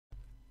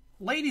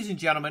Ladies and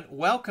gentlemen,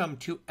 welcome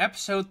to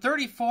episode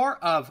 34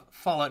 of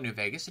Fallout New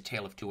Vegas, A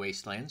Tale of Two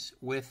Wastelands,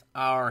 with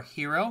our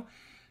hero,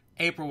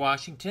 April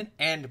Washington,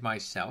 and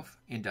myself,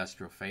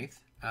 Industrial Faith.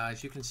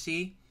 As you can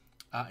see,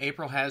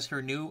 April has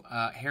her new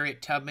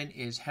Harriet Tubman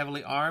is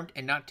heavily armed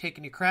and not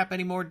taking your crap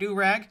anymore,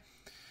 do-rag.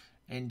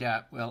 And,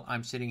 well,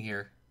 I'm sitting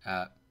here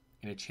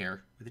in a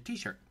chair with a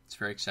t-shirt. It's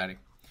very exciting.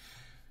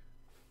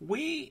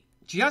 We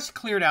just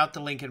cleared out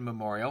the Lincoln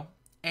Memorial,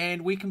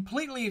 and we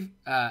completely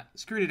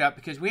screwed it up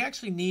because we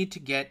actually need to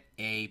get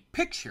a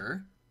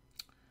picture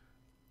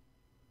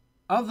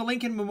of the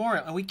Lincoln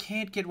Memorial, and we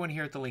can't get one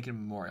here at the Lincoln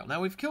Memorial. Now,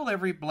 we've killed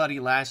every bloody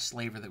last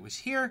slaver that was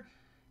here.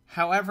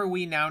 However,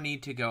 we now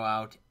need to go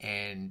out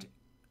and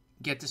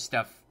get the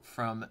stuff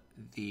from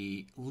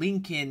the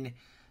Lincoln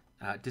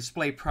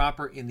display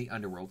proper in the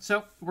underworld.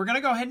 So, we're going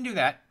to go ahead and do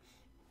that,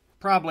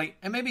 probably,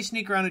 and maybe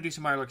sneak around and do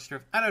some Mirelurk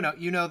stuff. I don't know.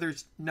 You know,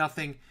 there's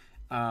nothing...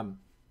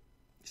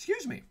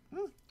 excuse me.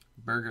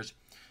 Burgers.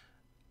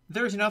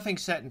 There's nothing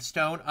set in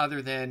stone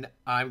other than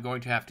I'm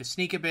going to have to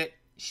sneak a bit,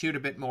 shoot a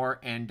bit more,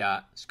 and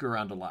screw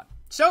around a lot.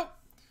 So,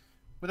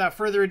 without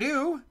further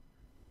ado,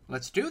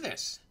 let's do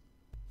this.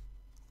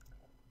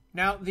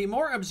 Now, the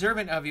more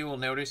observant of you will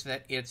notice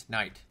that it's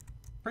night.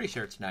 Pretty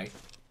sure it's night.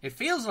 It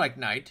feels like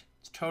night.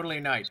 It's totally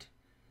night.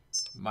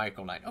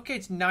 Michael night. Okay,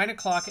 it's 9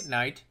 o'clock at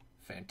night.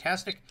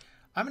 Fantastic.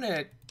 I'm going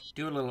to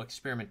do a little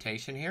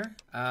experimentation here.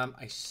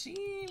 I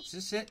see... Is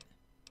this it?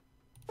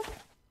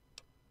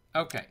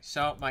 Okay,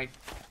 so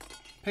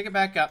pick it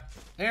back up.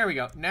 There we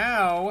go.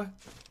 Now,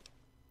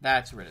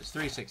 that's where it is.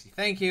 360.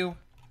 Thank you.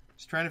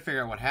 Just trying to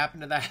figure out what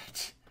happened to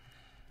that.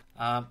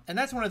 And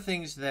that's one of the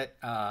things that,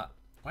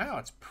 wow,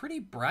 it's pretty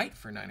bright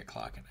for 9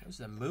 o'clock. Is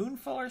the moon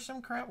full or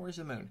some crap? Where's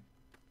the moon?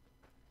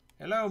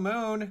 Hello,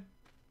 moon.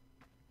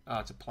 Oh,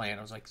 it's a plant.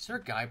 I was like, is there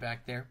a guy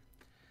back there?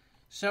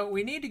 So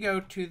we need to go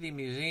to the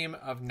Museum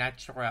of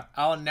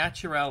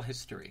Natural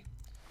History.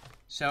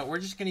 So we're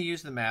just going to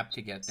use the map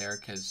to get there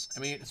because, I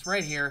mean, it's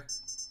right here.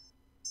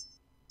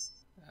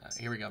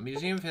 Here we go.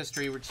 Museum of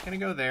History. We're just going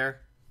to go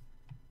there.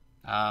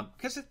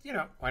 Because, you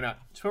know, why not?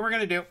 That's what we're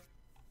going to do.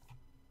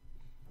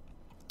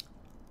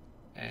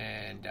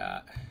 And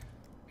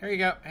here you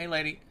go. Hey,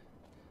 lady.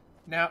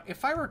 Now,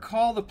 if I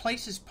recall, the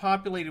place is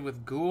populated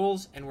with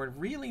ghouls, and we're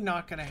really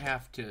not going to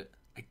have to...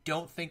 I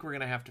don't think we're going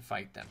to have to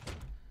fight them.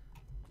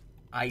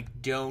 I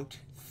don't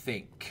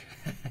think.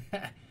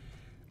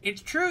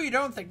 It's true you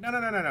don't think. No.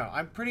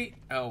 I'm pretty...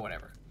 Oh,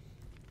 whatever.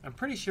 I'm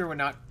pretty sure we're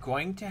not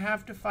going to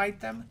have to fight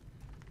them.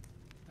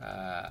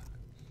 I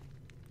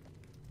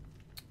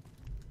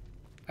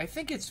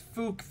think it's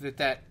Fook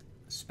that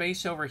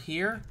space over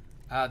here,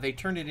 they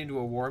turned it into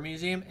a war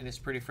museum, and it's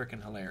pretty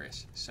freaking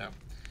hilarious. So,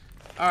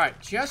 alright,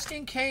 just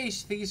in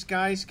case these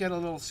guys get a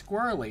little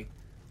squirrely,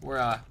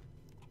 we're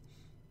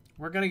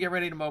going to get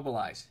ready to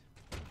mobilize.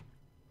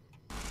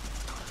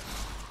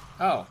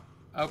 Oh,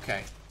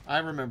 okay. I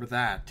remember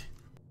that.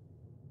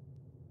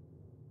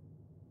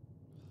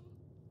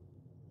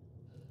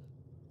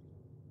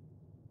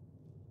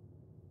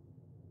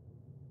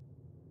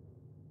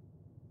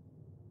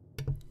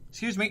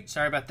 Excuse me.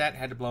 Sorry about that.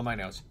 Had to blow my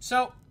nose.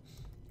 So,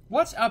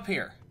 what's up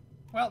here?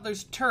 Well,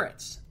 there's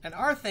turrets. And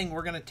our thing,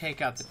 we're going to take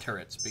out the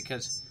turrets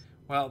because,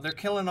 well, they're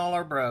killing all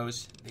our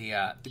bros.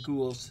 The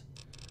ghouls.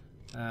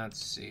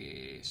 Let's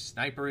see.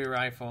 Sniper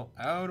rifle.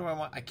 Oh, do I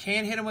want... I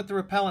can't hit him with the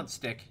repellent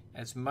stick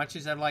as much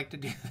as I'd like to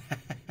do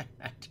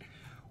that.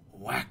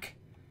 Whack.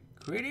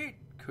 Crit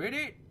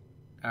it.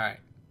 All right.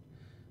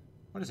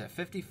 What is that?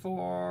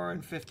 54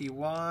 and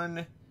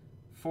 51...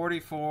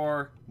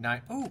 44,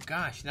 9, oh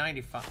gosh,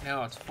 95,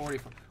 no, it's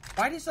 44.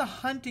 Why does the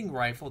hunting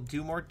rifle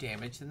do more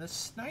damage than the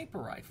sniper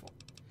rifle?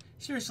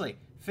 Seriously,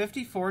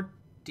 54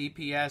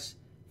 DPS,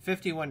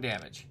 51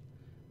 damage.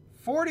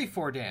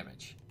 44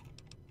 damage.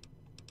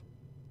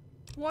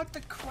 What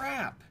the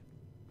crap?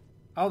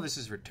 Oh, this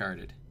is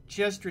retarded.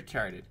 Just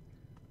retarded.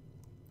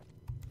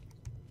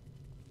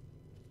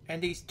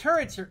 And these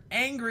turrets are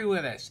angry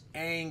with us.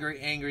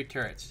 Angry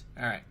turrets.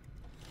 Alright.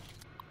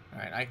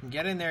 Alright, I can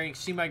get in there. You can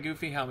see my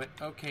goofy helmet.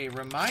 Okay,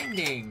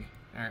 reminding.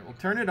 Alright, we'll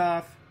turn it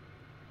off.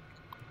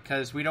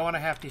 Because we don't want to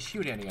have to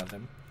shoot any of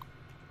them.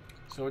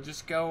 So we'll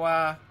just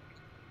go,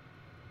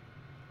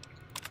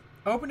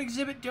 open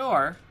exhibit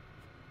door.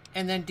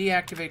 And then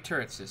deactivate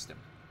turret system.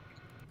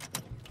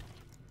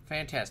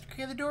 Fantastic.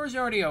 Okay, the door is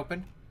already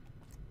open.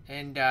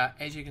 And,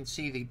 as you can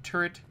see, the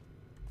turret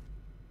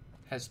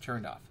has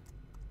turned off.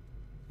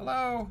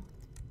 Hello?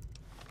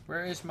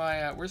 Where's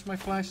my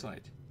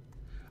flashlight?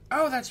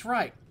 Oh, that's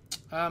right.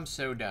 I'm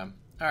so dumb.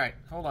 Alright,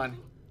 hold on.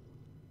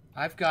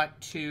 I've got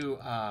to,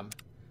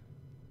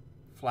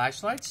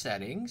 flashlight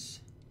settings.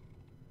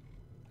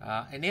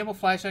 Enable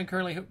flashlight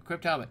currently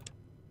equipped helmet.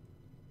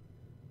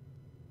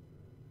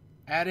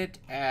 Add it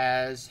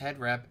as head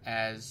rep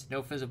as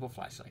no visible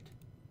flashlight.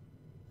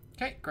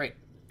 Okay, great.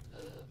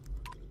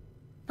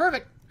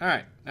 Perfect.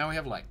 Alright, now we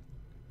have light.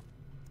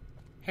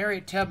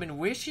 Harriet Tubman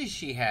wishes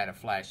she had a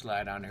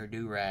flashlight on her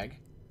do-rag.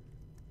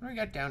 What do we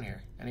got down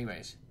here?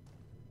 Anyways.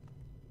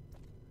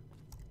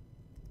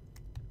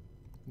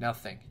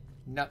 Nothing.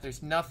 No,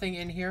 there's nothing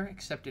in here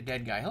except a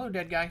dead guy. Hello,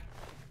 dead guy.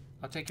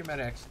 I'll take your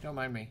Med-X. Don't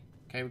mind me.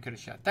 Okay, we could have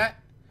shot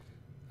that.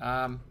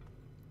 What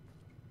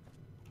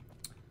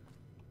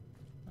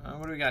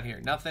do we got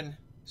here? Nothing.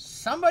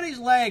 Somebody's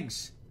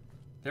legs.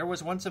 There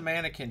was once a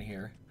mannequin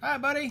here. Hi,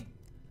 buddy.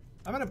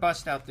 I'm going to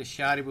bust out this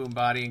shoddy boom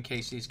body in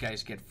case these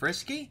guys get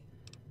frisky,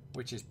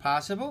 which is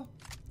possible.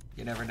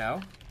 You never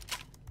know.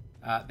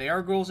 They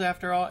are ghouls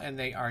after all, and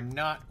they are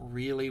not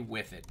really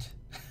with it.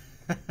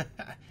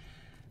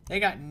 They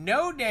got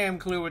no damn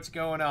clue what's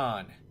going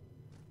on.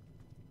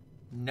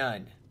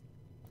 None.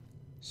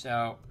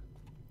 So,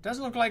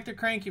 doesn't look like they're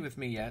cranky with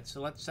me yet. So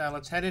let's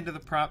head into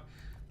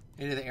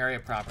the area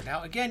proper.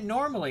 Now, again,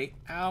 normally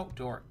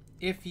outdoor.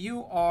 If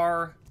you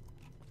are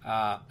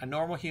a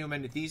normal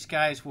human, these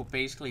guys will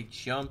basically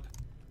jump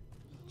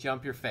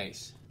your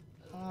face.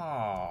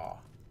 Oh,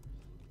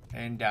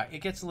 and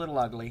it gets a little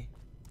ugly.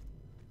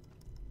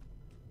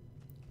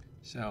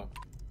 So,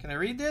 can I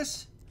read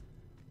this?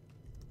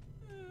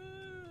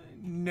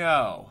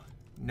 No,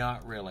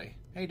 not really.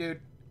 Hey, dude.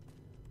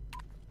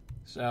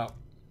 So,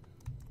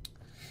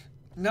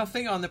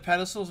 nothing on the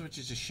pedestals, which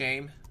is a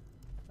shame.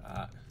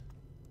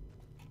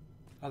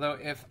 Although,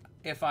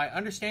 if I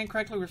understand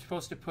correctly, we're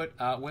supposed to put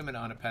women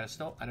on a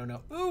pedestal. I don't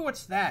know. Ooh,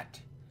 what's that?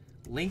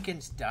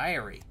 Lincoln's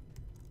Diary.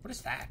 What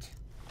is that?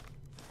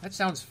 That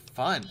sounds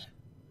fun.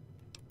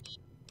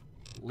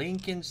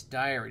 Lincoln's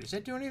Diary. Does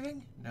that do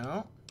anything?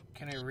 No.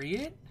 Can I read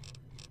it?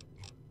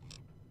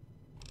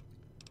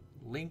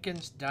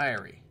 Lincoln's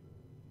Diary.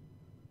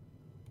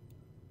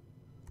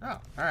 Oh,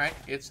 alright.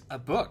 It's a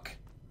book.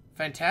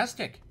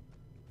 Fantastic.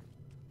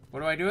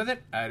 What do I do with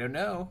it? I don't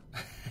know.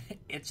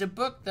 It's a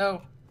book,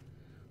 though.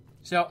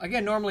 So,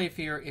 again, normally if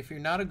you're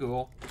not a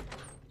ghoul,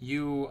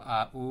 you,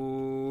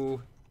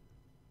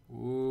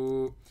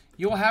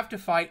 you'll have to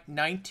fight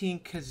 19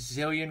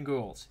 gazillion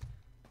ghouls.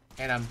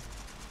 And I'm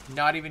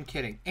not even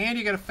kidding. And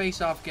you gotta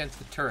face off against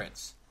the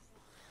turrets.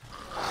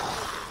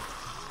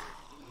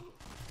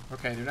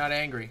 Okay, they're not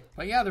angry.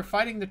 But yeah, they're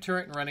fighting the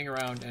turret and running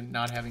around and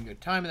not having a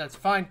good time, and that's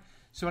fine.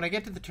 So when I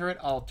get to the turret,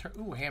 I'll turn...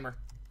 Ooh, hammer.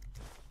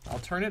 I'll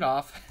turn it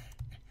off.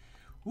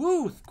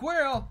 Woo,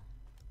 squirrel!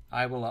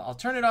 I'll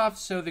turn it off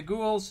so the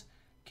ghouls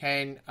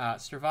can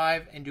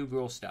survive and do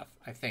ghoul stuff,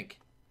 I think.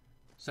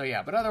 So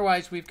yeah, but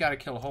otherwise we've got to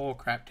kill a whole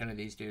crap ton of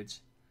these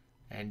dudes.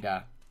 And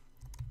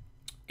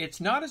it's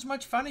not as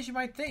much fun as you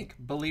might think,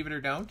 believe it or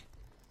don't.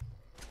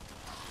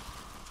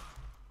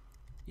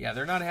 Yeah,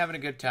 they're not having a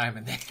good time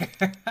in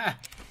there.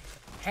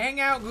 Hang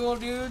out, ghoul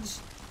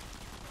dudes.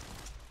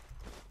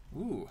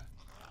 Ooh.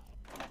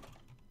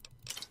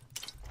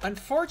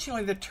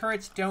 Unfortunately, the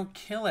turrets don't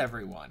kill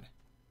everyone.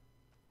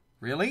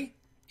 Really?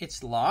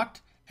 It's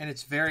locked, and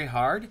it's very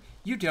hard?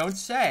 You don't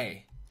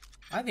say.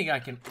 I think I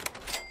can...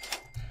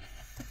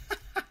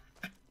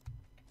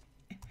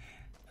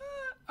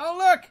 Oh,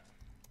 look!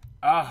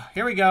 Oh,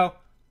 here we go.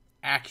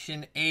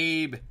 Action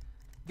Abe.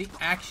 The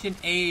Action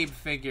Abe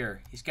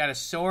figure. He's got a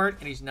sword,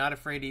 and he's not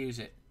afraid to use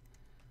it.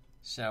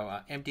 So,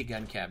 empty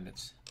gun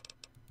cabinets.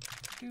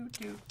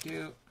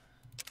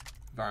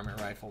 Varmint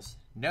rifles.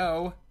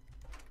 No.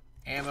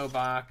 Ammo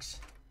box.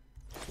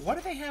 What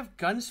do they have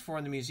guns for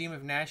in the Museum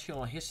of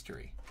National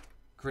History?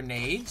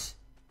 Grenades?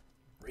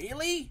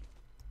 Really?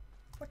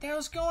 What the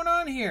hell's going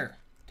on here?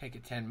 Take a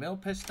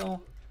 10mm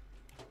pistol.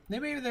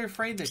 Maybe they're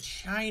afraid the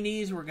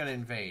Chinese were going to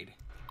invade.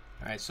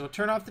 Alright, so we'll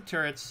turn off the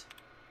turrets.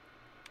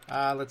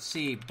 Let's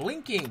see.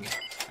 Blinking.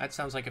 That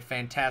sounds like a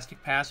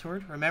fantastic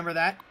password. Remember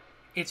that?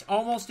 It's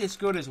almost as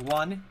good as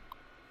 1,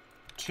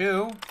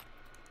 2,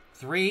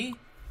 3,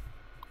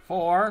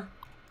 4,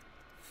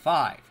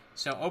 5.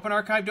 So open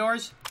archive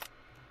doors.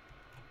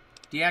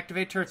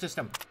 Deactivate turret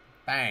system.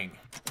 Bang.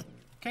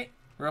 Okay,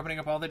 we're opening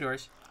up all the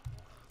doors.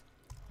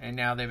 And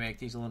now they make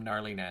these little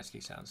gnarly, nasty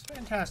sounds.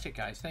 Fantastic,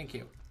 guys. Thank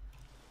you.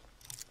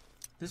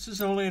 This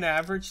is only an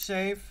average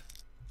save.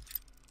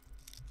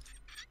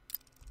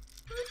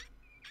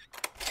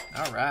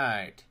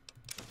 Alright.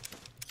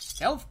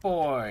 Stealth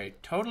Boy.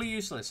 Totally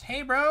useless.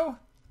 Hey, bro.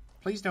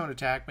 Please don't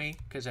attack me,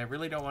 because I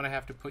really don't want to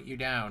have to put you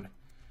down.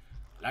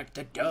 Like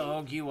the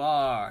dog you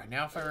are.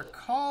 Now, if I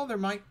recall, there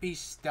might be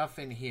stuff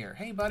in here.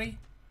 Hey, buddy.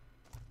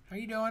 How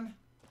you doing?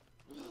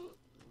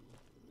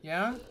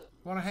 Yeah?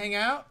 Want to hang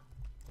out?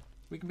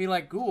 We can be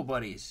like ghoul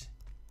buddies.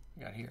 What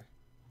we got here?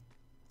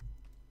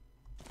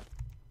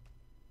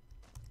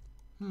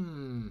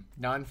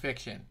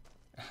 Non-fiction.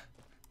 Oh,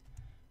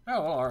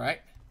 well,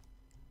 alright.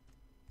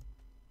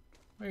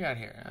 What we got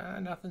here?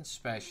 Nothing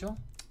special.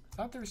 I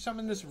thought there was some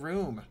in this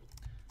room.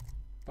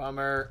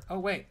 Bummer. Oh,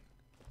 wait.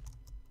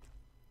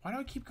 Why do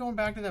I keep going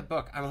back to that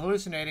book? I'm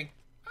hallucinating.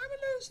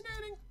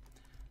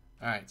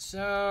 Alright,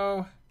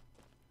 so...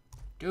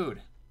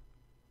 Dude.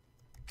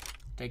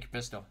 Take your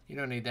pistol. You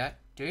don't need that,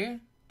 do you?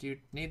 Do you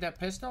need that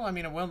pistol? I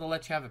mean, I'm willing to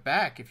let you have it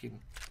back if you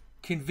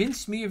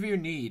convince me of your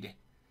need.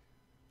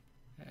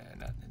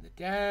 Nothing in the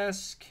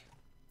desk.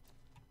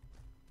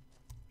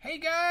 Hey,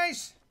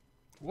 guys!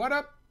 What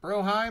up,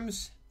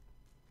 broheims?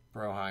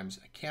 Broheims.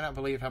 I cannot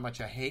believe how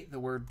much I hate the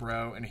word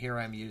bro, and here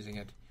I'm using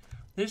it.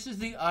 This is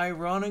the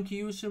ironic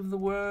use of the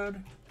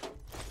word.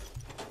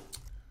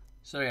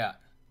 So yeah,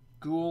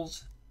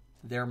 ghouls,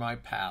 they're my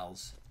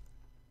pals.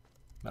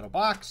 Metal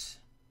box.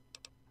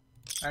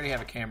 I already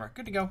have a camera.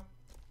 Good to go.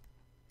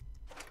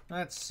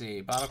 Let's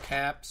see. Bottle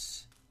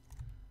caps.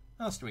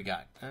 What else do we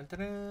got?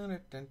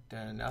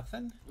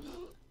 Nothing.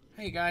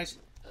 Hey, guys.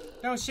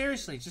 No,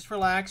 seriously, just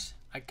relax.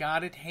 I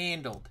got it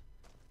handled.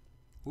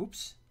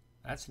 Oops.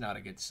 That's not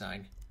a good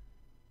sign.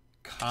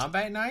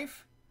 Combat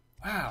knife?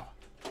 Wow.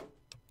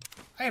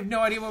 I have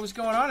no idea what was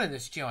going on in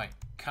this joint.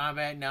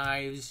 Combat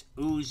knives,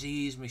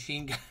 Uzis,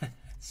 machine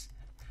guns.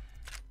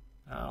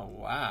 Oh,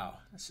 wow.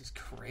 This is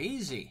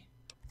crazy.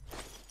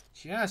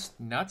 Just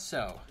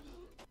nutso.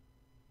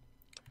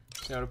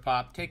 Soda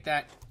pop. Take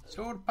that.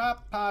 Soda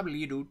pop, pop,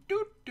 doo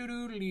doo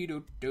doo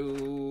doo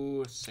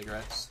doo.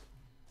 Cigarettes.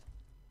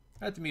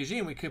 At the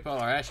museum, we keep all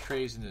our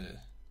ashtrays and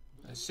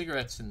the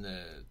cigarettes and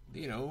the,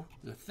 you know,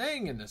 the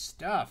thing and the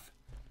stuff.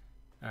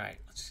 All right,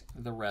 let's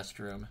the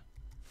restroom.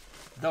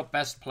 The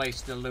best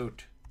place to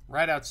loot.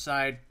 Right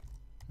outside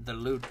the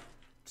loot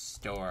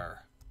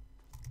store.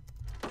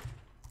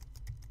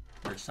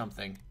 Or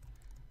something.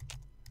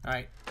 All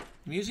right.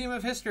 Museum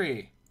of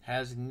History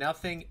has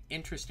nothing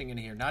interesting in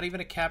here. Not even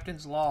a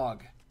captain's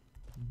log.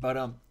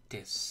 But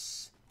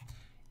this.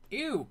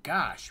 Ew,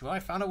 gosh. Well, I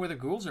found out where the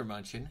ghouls are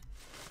munching.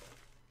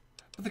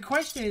 But the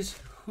question is,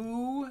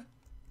 who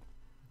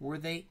were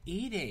they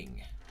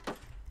eating?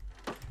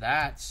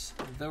 That's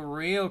the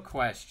real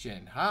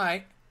question.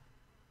 Hi.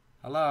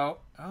 Hello.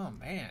 Oh,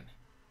 man.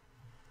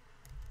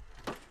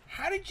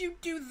 How did you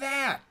do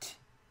that?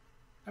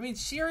 I mean,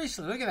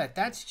 seriously, look at that.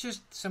 That's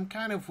just some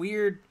kind of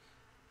weird,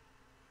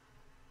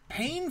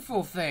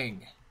 painful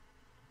thing.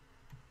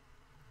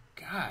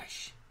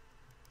 Gosh.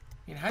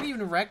 I mean, how do you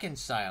even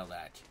reconcile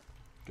that?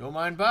 Don't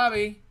mind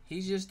Bobby.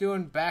 He's just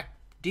doing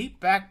deep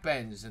back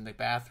bends in the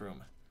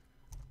bathroom.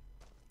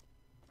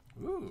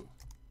 Ooh.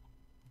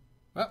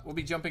 Well, we'll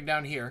be jumping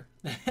down here.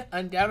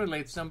 Undoubtedly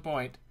at some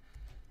point.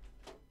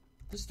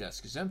 This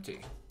desk is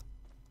empty.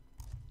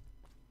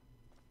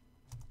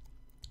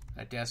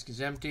 That desk is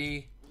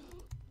empty.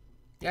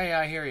 Yeah,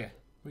 I hear you.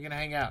 We're going to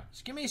hang out.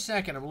 Just give me a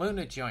second. I'm looting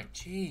a joint.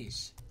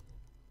 Jeez.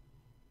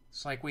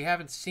 It's like we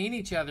haven't seen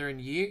each other in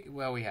years.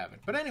 Well, we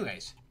haven't. But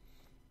anyways.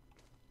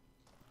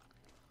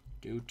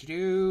 Do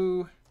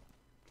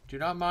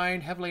not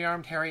mind heavily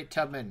armed Harriet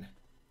Tubman.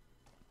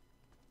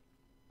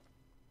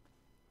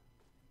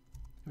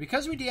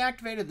 Because we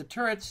deactivated the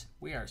turrets,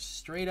 we are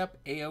straight up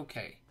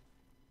A-OK.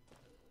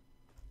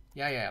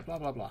 Yeah, blah,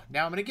 blah, blah.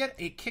 Now I'm going to get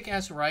a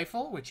kick-ass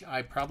rifle, which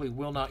I probably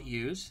will not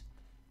use.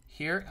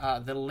 Here,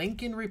 the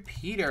Lincoln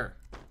Repeater.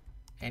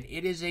 And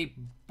it is a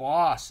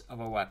boss of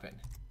a weapon.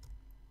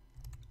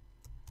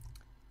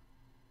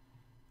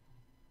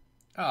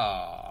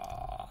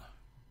 Aww.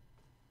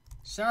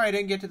 Sorry I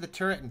didn't get to the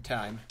turret in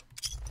time.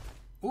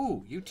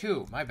 Ooh, you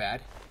too. My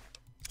bad.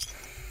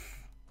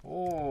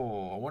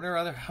 Oh, I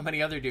wonder how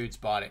many other dudes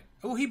bought it.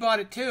 Oh, he bought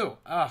it too.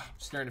 Oh, I'm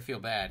starting to feel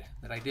bad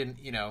that I didn't,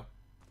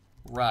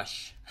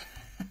 rush.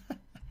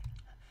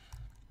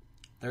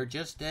 They're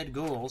just dead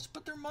ghouls,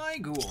 but they're my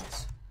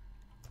ghouls.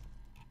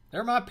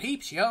 They're my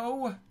peeps,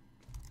 yo.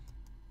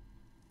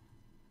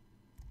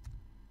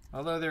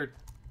 Although they're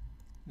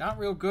not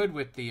real good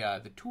with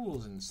the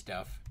tools and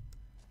stuff.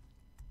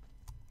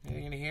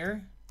 Anything in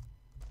here?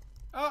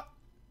 Oh,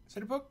 is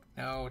it a book?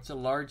 No, it's a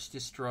large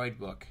destroyed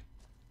book.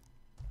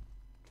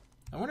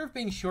 I wonder if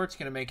being short's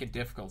going to make it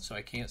difficult so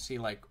I can't see,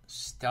 like,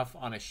 stuff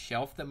on a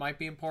shelf that might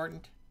be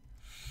important.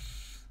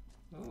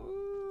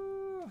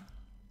 Ooh.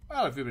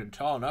 Well, if you'd been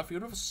tall enough,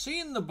 you'd have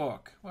seen the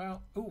book.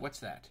 Well, ooh, what's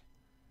that?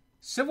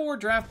 Civil War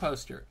draft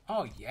poster.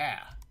 Oh, yeah.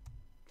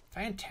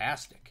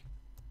 Fantastic.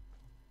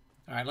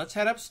 All right, let's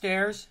head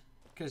upstairs,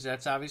 because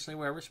that's obviously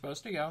where we're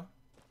supposed to go.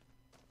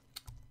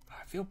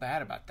 I feel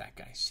bad about that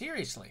guy.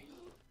 Seriously.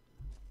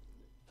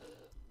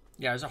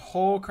 Yeah, there's a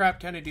whole crap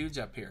ton of dudes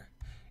up here.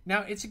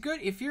 Now, it's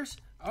good if you're...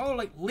 Oh,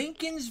 like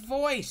Lincoln's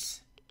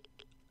voice.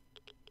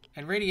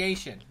 And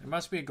radiation. There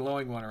must be a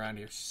glowing one around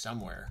here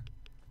somewhere.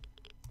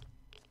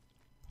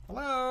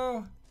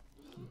 Hello?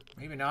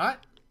 Maybe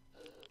not?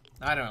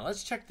 I don't know.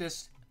 Let's check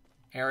this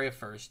area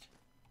first.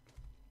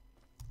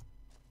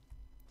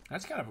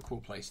 That's kind of a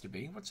cool place to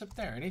be. What's up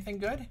there? Anything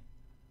good?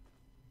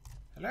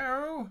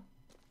 Hello?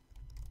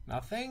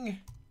 Nothing?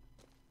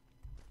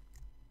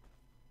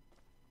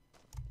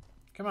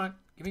 Come on.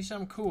 Give me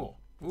something cool.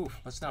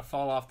 Oof, let's not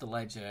fall off the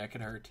ledge there. That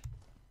could hurt.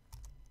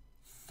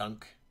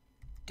 Thunk.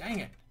 Dang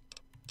it.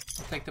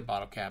 I'll take the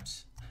bottle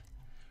caps.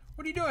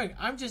 What are you doing?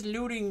 I'm just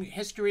looting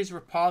history's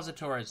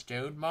repositories.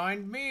 Don't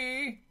mind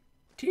me.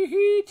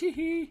 Tee-hee,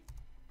 tee-hee.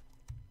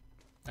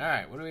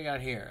 Alright, what do we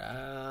got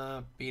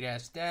here?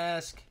 Beat-ass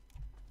desk.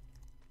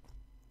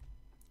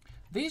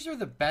 These are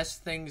the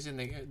best things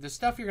in the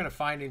stuff you're going to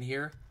find in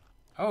here.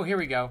 Oh, here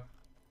we go.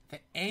 The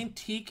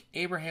Antique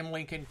Abraham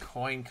Lincoln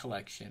Coin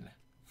Collection.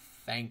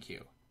 Thank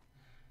you.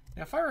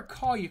 Now, if I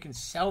recall, you can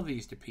sell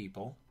these to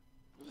people.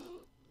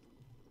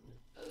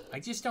 I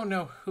just don't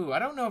know who. I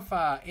don't know if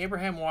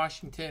Abraham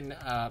Washington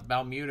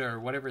Balmuda or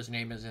whatever his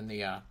name is in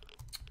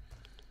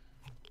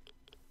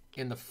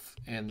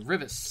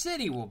Rivet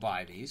City will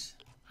buy these.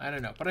 I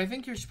don't know. But I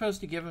think you're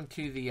supposed to give them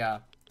to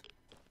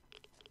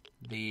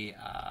the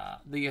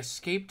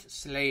escaped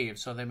slave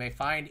so they may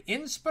find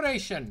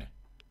inspiration.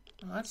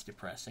 Oh, that's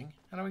depressing.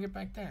 How do we get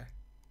back there?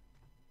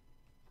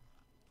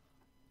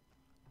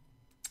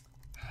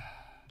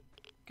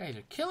 Guys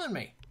are killing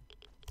me.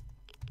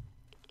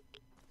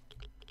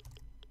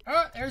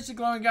 Oh, there's the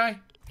glowing guy.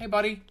 Hey,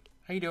 buddy.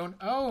 How you doing?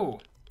 Oh,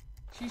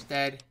 she's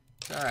dead.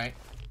 It's all right.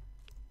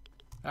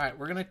 All right,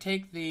 we're going to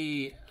take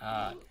the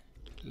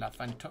La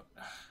Fanto... All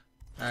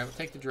right, we'll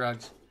take the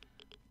drugs.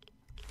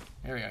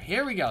 There we go.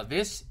 Here we go.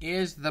 This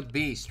is the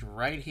beast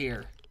right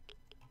here.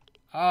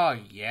 Oh,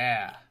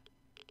 yeah.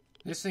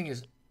 This thing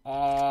is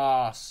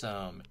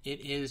awesome.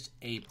 It is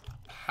a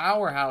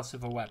powerhouse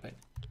of a weapon.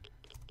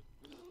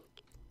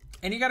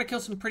 And you got to kill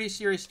some pretty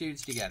serious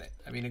dudes to get it.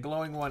 I mean, a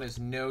glowing one is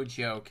no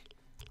joke.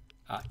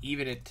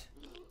 Even at...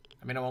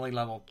 I mean, I'm only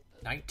level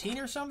 19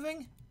 or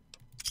something?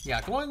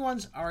 Yeah, glowing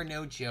ones are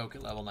no joke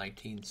at level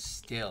 19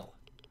 still.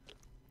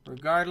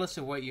 Regardless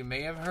of what you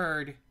may have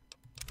heard.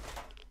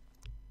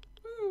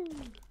 Woo.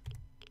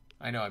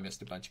 I know I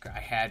missed a bunch of crap.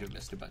 I had to have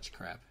missed a bunch of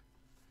crap.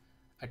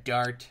 A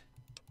dart.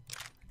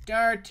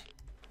 Dart.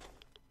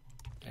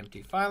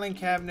 Empty filing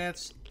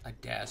cabinets. A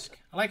desk.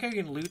 I like how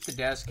you can loot the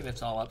desk and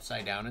it's all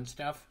upside down and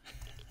stuff.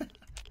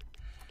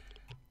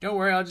 Don't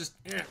worry, I'll just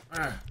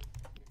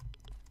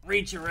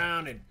reach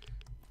around and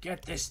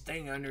get this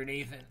thing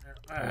underneath it.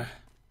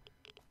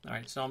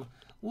 Alright, so I'm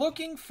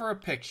looking for a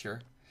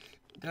picture.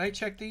 Did I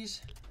check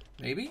these?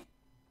 Maybe?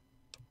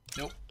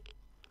 Nope.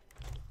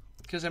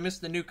 Because I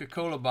missed the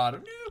Nuka-Cola bottle.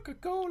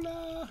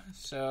 Nuka-Cola!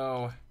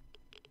 So,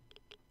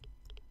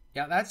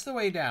 yeah, that's the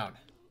way down.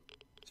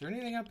 Is there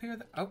anything up here?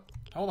 Oh,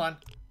 hold on.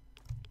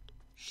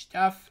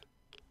 Stuff.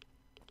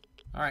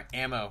 Alright,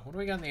 ammo. What do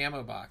we got in the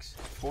ammo box?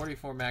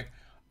 44 mag.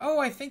 Oh,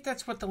 I think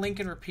that's what the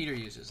Lincoln repeater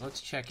uses. Let's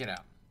check it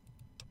out.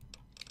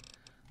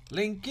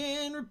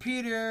 Lincoln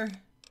repeater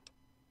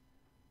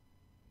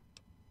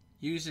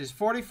uses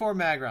 44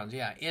 mag rounds.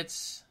 Yeah,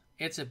 it's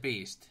a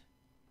beast.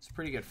 It's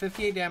pretty good.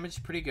 58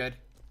 damage, pretty good.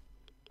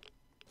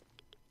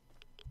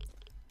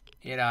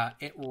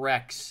 It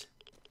wrecks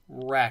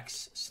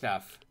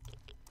stuff.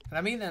 And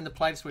I mean that in the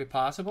politest way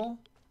possible.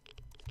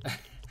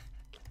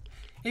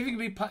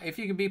 If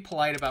you can be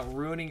polite about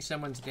ruining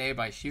someone's day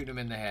by shooting them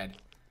in the head.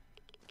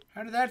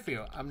 How did that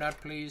feel? I'm not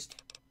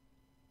pleased.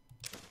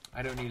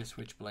 I don't need a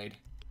switchblade.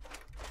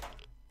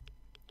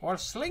 Or a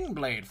sling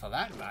blade, for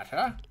that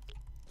matter.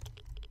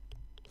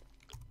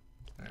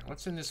 Alright,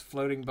 what's in this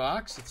floating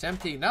box? It's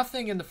empty.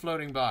 Nothing in the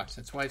floating box.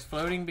 That's why it's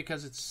floating,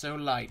 because it's so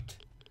light.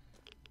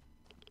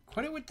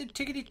 Quit it with the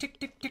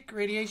tickety-tick-tick-tick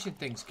radiation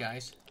things,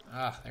 guys.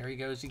 Ah, there he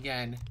goes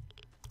again.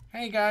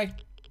 Hey, guy.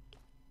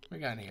 What we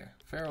got in here?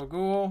 Feral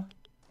ghoul.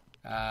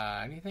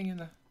 Anything in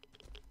the...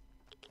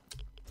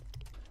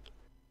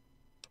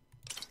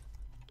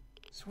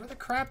 So where the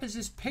crap is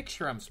this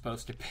picture I'm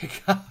supposed to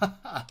pick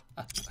up?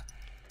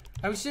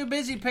 I was so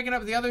busy picking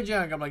up the other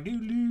junk. I'm like, do.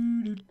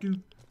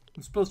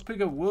 I'm supposed to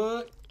pick up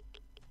what?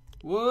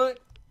 What?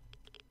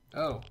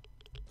 Oh.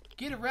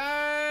 Get a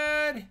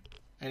ride!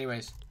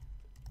 Anyways.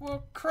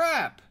 Well,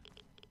 crap.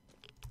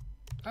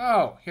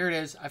 Oh, here it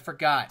is. I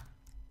forgot.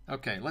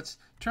 Okay, let's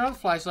turn on the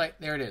flashlight.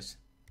 There it is.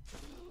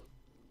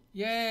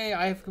 Yay,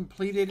 I have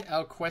completed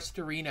El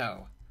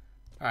Questorino.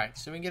 Alright,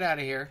 so we can get out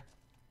of here.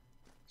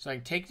 So I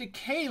can take the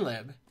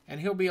Caleb, and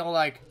he'll be all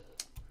like,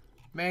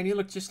 man, you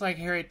look just like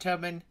Harriet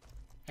Tubman,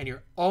 and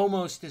you're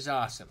almost as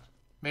awesome.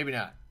 Maybe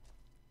not.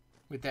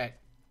 With that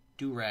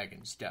do-rag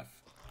and stuff.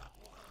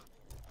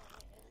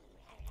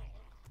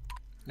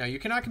 No, you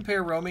cannot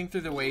compare roaming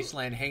through the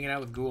wasteland, hanging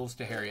out with ghouls,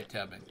 to Harriet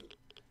Tubman.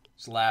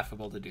 It's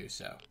laughable to do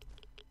so.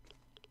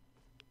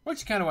 Which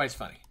is kind of why it's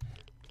funny.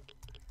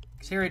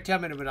 Because Harriet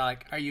Tubman would be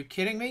like, are you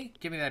kidding me?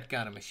 Give me that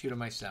gun, I'm going to shoot him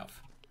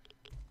myself.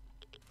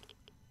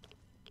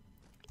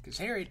 Because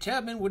Harriet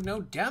Tubman would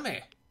know dummy.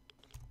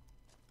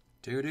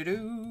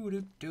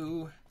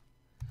 Do-do-do-do-do.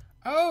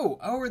 Oh,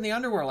 we're in the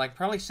underworld. I could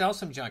probably sell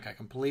some junk. I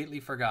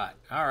completely forgot.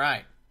 All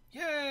right.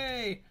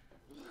 Yay!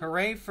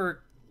 Hooray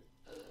for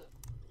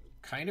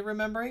kind of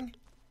remembering.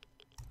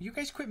 You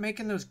guys quit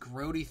making those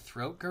grody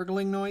throat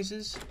gurgling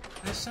noises.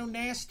 That's so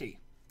nasty.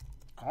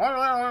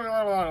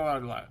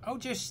 Oh,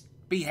 just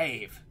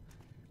behave.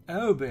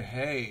 Oh,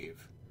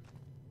 behave.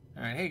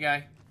 All right, hey,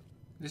 guy.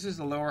 This is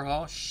the lower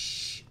hall.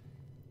 Shh.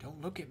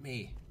 Don't look at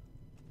me.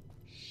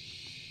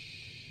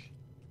 Shh.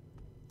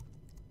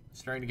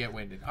 Starting to get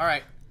winded. All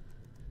right.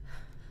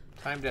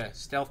 Time to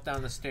stealth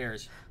down the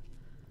stairs.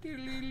 Oh,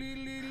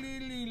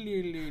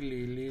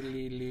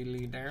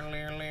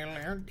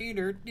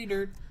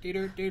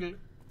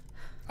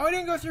 I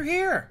didn't go through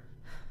here.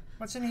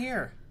 What's in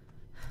here?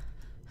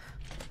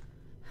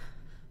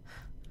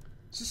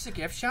 Is this the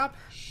gift shop?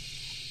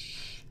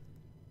 Shh.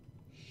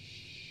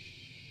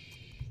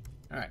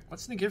 Alright,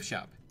 what's in the gift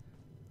shop?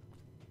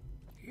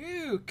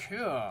 Ooh,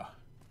 cool.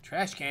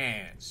 Trash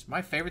cans.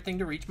 My favorite thing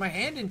to reach my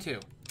hand into.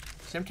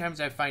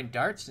 Sometimes I find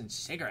darts and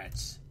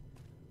cigarettes.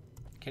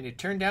 Can you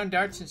turn down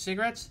darts and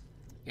cigarettes?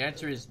 The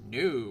answer is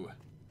no.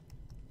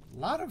 A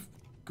lot of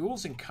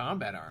ghouls in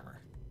combat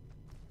armor.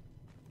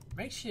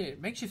 Makes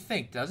you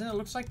think, doesn't it? It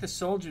looks like the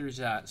soldiers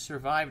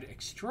survived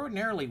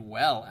extraordinarily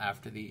well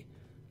after the...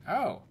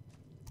 Oh.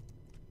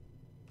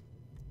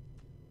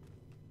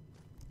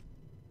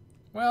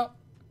 Well,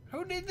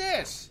 who did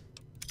this?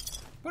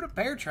 Put a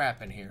bear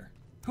trap in here.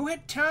 Who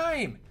had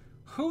time?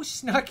 Who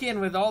snuck in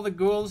with all the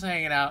ghouls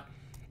hanging out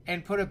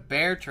and put a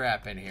bear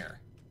trap in here?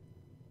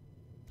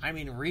 I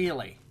mean,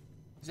 really?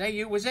 Is that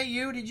you? Was that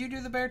you? Did you do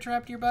the bear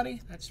trap to your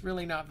buddy? That's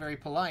really not very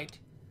polite.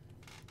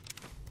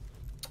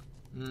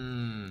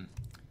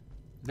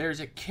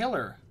 There's a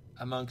killer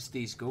amongst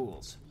these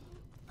ghouls.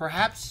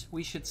 Perhaps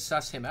we should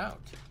suss him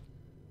out.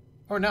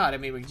 Or not. I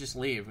mean, we can just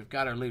leave. We've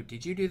got our loot.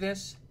 Did you do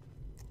this?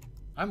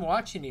 I'm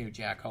watching you,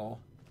 Jackhole.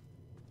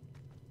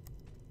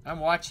 I'm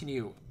watching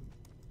you,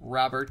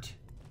 Robert.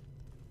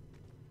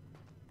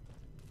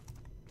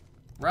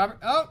 Robert.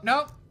 Oh,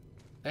 no.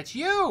 That's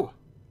you.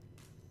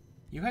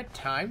 You had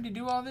time to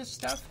do all this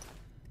stuff?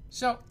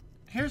 So,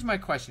 here's my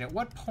question. At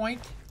what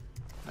point...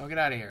 No, get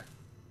out of here.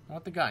 I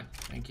want the gun.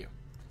 Thank you.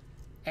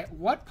 At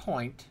what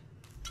point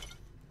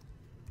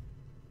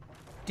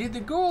did the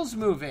ghouls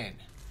move in?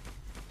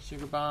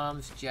 Sugar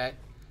bombs, jet.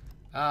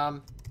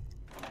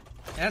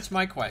 That's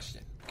my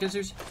question. Because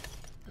there's...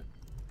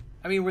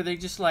 I mean, were they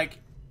just like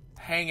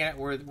hanging out?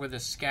 Were the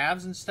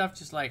scavs and stuff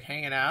just like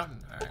hanging out?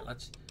 And, all right,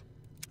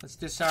 let's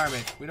disarm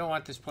it. We don't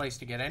want this place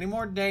to get any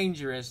more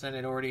dangerous than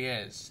it already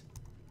is.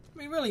 I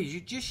mean, really, you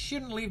just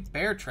shouldn't leave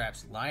bear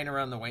traps lying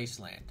around the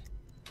wasteland.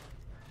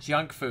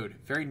 Junk food.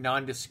 Very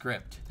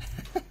nondescript.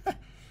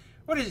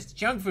 What is it?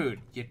 Junk food?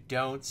 You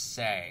don't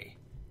say.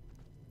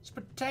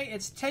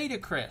 It's tater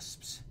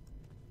crisps.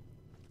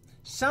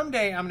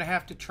 Someday I'm going to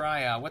have to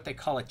try what they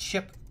call a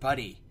chip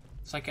buddy.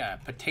 It's like a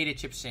potato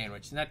chip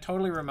sandwich, and that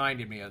totally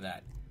reminded me of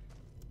that.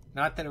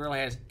 Not that it really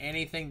has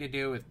anything to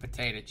do with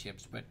potato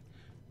chips, but...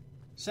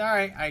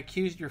 Sorry, I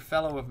accused your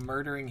fellow of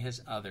murdering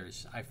his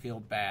others. I feel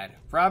bad.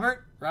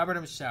 Robert,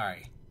 I'm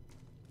sorry.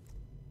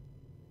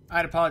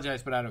 I'd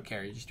apologize, but I don't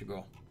care. You're just a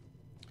ghoul.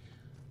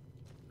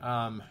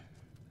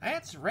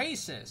 That's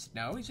racist.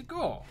 No, he's a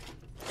ghoul.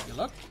 You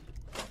look?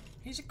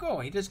 He's a ghoul.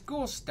 He does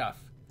ghoul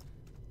stuff.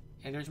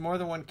 And there's more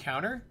than one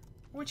counter?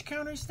 Which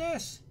counter is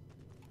this?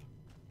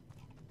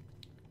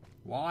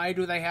 Why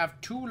do they have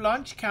 2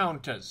 lunch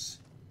counters?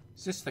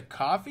 Is this the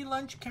coffee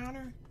lunch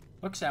counter?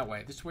 Looks that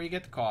way. This is where you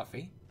get the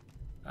coffee.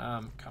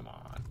 Come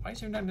on. Why is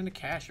there nothing in the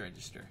cash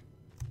register?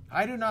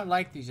 I do not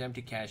like these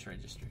empty cash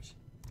registers.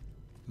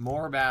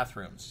 More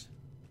bathrooms.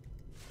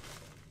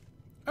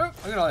 Oh,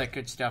 look at all that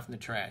good stuff in the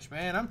trash.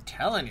 Man, I'm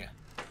telling you.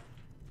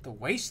 The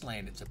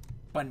wasteland, it's a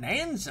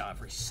bonanza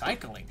of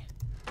recycling.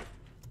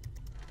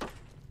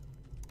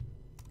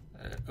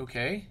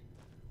 Okay.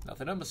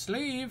 Nothing up my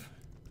sleeve.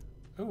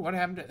 Oh, what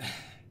happened to...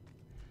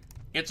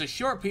 It's a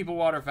short people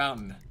water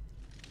fountain.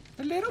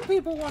 The little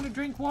people want to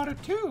drink water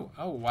too.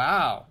 Oh,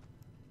 wow.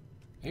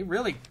 They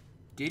really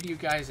did you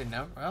guys a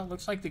number. Well, it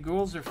looks like the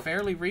ghouls are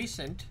fairly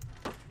recent,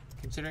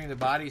 considering the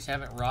bodies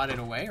haven't rotted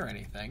away or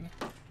anything.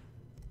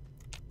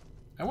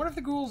 I wonder if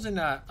the ghouls in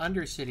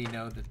Undercity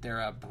know that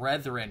their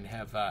brethren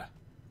have,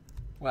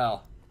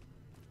 well,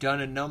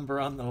 done a number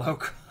on the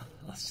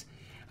locals.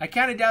 I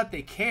kind of doubt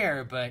they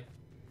care, but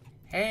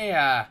hey,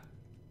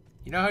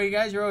 you know how you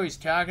guys are always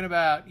talking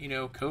about, you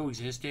know,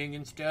 coexisting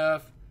and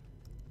stuff?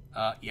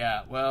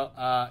 Yeah,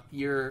 well,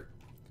 your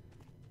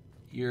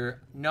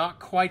not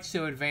quite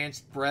so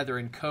advanced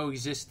brethren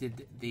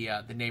coexisted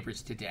the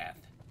neighbors to death.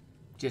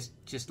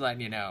 Just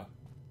letting you know.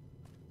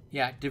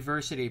 Yeah,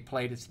 diversity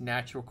played its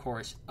natural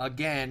course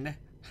again.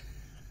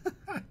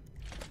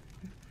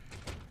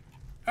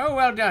 Oh,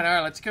 well done. All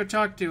right, let's go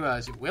talk to,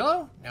 is it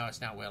Willow? No,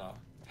 it's not Willow.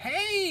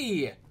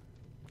 Hey!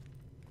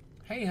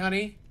 Hey,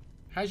 honey.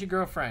 How's your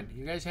girlfriend?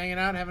 You guys hanging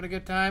out, having a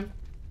good time?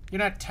 You're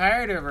not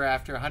tired of her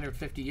after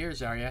 150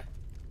 years, are you?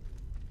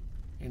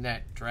 In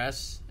that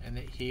dress and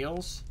the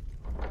heels?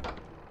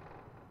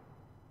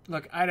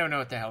 Look, I don't know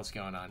what the hell's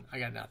going on. I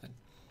got nothing.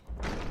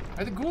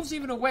 Are the ghouls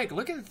even awake?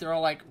 Look at it. They're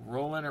all, like,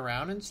 rolling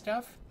around and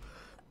stuff.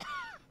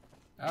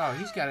 Oh,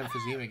 he's got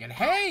emphysema again.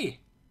 Hey!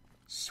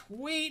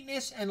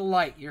 Sweetness and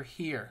light, you're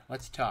here.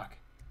 Let's talk.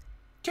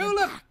 Tulip!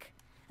 You're back.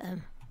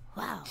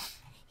 Wow.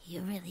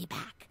 You're really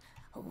back.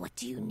 What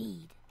do you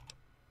need?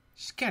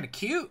 She's kind of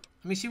cute.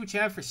 Let me see what you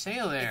have for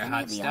sale there, if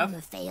hot any stuff. of the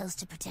armor fails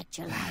to protect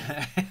your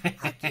life,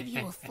 I'll give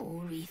you a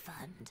full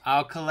refund.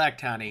 I'll collect,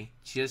 honey.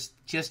 Just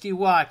you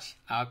watch.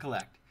 I'll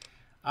collect.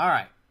 All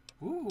right.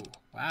 Ooh,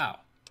 wow.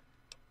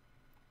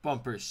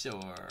 Bumper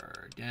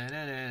sword.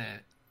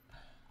 Da-da-da-da.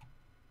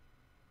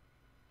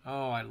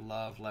 Oh, I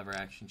love lever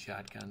action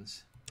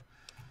shotguns.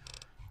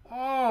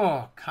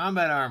 Oh,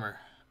 combat armor.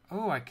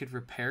 Oh, I could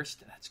repair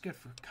stuff. That's good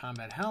for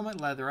combat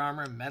helmet, leather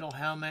armor, metal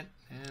helmet,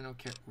 and I don't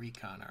care.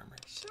 Recon armor.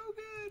 So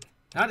good.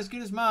 Not as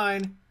good as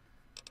mine.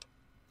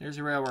 There's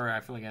a railroad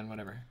rifle again,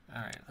 whatever.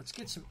 All right, let's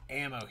get some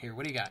ammo here.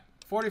 What do you got?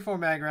 44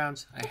 mag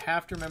rounds. I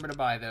have to remember to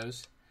buy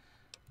those.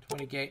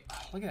 20 gauge. Oh,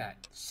 look at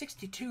that.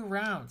 62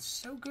 rounds.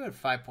 So good.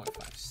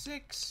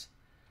 5.56.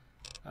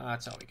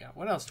 That's all we got.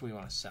 What else do we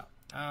want to sell?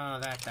 Oh,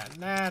 that.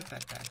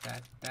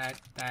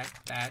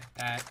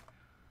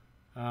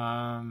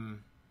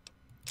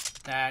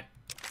 That.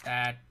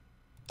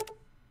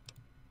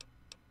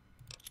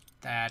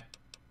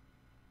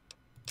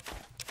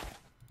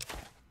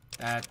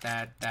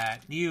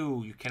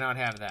 You cannot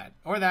have that.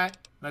 Or that.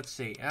 Let's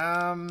see.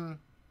 Oh,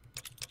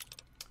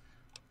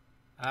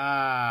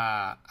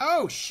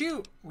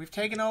 shoot. We've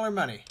taken all our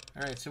money.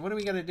 All right, so what do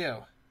we got to do?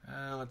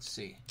 Let's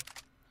see.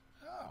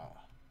 Oh.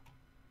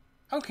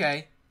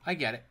 Okay. I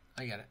get it.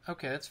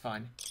 Okay, that's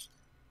fine.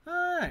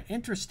 All right,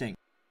 interesting.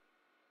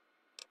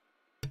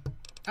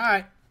 All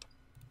right.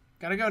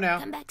 Gotta go now.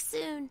 Come back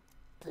soon,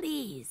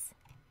 please.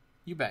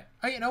 You bet.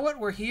 Oh, you know what?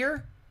 We're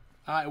here.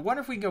 I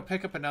wonder if we can go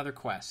pick up another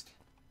quest.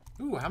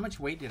 Ooh, how much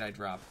weight did I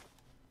drop?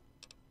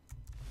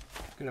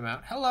 Good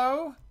amount.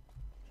 Hello.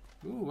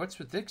 Ooh, what's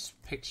with this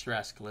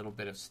picturesque little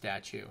bit of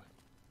statue?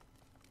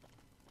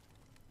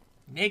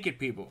 Naked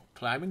people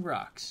climbing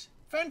rocks.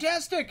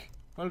 Fantastic.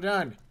 Well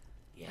done.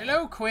 Yeah.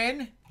 Hello,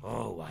 Quinn.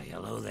 Oh, why,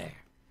 hello there.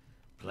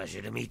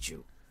 Pleasure to meet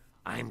you.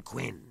 I'm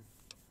Quinn.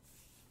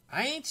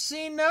 I ain't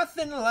seen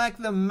nothing like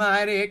the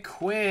mighty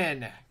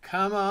Quinn.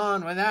 Come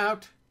on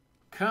without,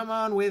 come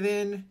on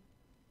within.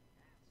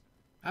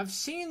 I've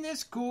seen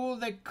this ghoul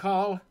they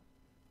call,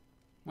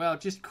 well,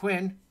 just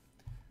Quinn.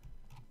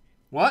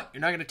 What?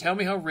 You're not going to tell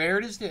me how rare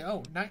it is to...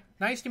 Oh,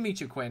 nice to meet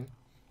you, Quinn.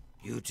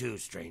 You too,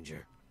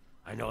 stranger.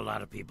 I know a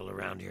lot of people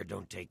around here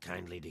don't take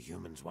kindly to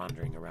humans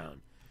wandering around,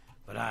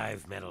 but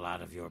I've met a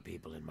lot of your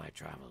people in my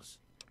travels.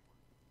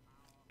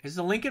 Is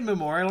the Lincoln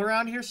Memorial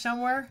around here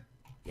somewhere?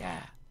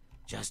 Yeah,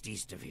 just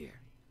east of here.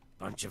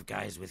 Bunch of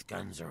guys with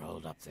guns are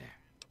holed up there.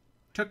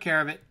 Took care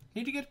of it.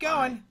 Need to get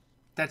going. Right.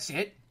 That's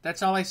it?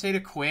 That's all I say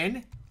to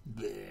Quinn?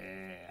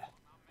 Bleh.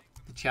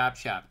 The chop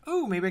shop.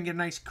 Ooh, maybe I can get a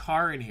nice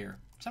car in here.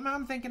 Somehow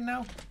I'm thinking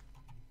no.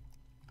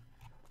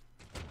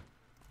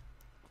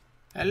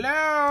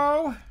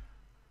 Hello?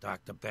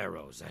 Dr.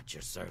 Barrows at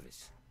your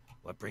service.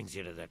 What brings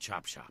you to the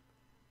chop shop?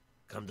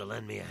 Come to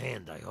lend me a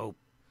hand, I hope.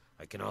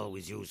 I can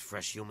always use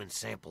fresh human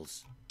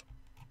samples.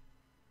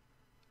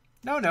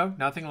 No,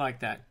 nothing like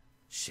that.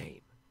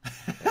 Shame.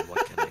 Then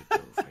what can I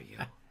do for you?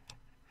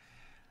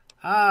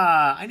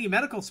 I need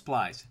medical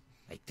supplies.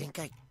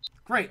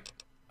 Great.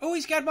 Oh,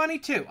 he's got money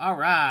too. All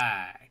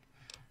right.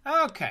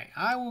 Okay,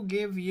 I will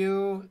give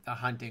you the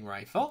hunting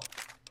rifle.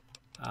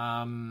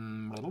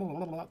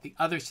 The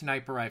other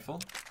sniper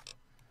rifle.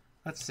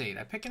 Let's see. Did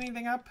I pick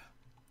anything up?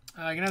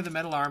 I can have the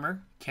metal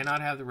armor.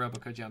 Cannot have the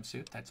Roboco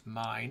jumpsuit. That's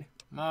mine.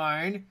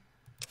 Fine,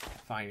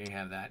 you can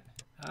have that.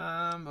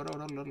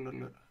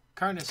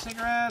 Carton of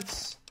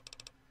cigarettes.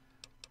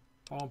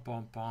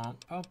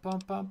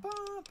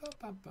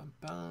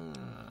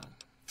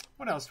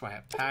 What else do I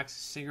have? Packs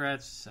of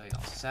cigarettes.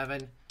 Sell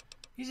 7.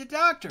 He's a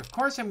doctor. Of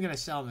course I'm going to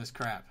sell him this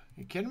crap.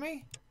 You kidding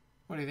me?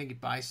 What do you think? He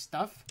buys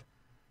stuff?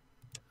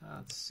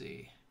 Let's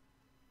see.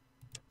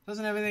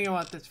 Doesn't have anything I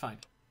want. That's fine.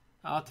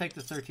 I'll take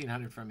the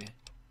 1,300 from you.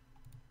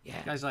 Yeah.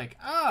 The guy's like,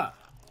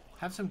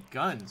 have some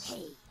guns.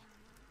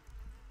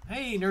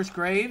 Hey, Nurse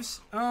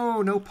Graves.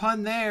 Oh, no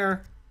pun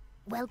there.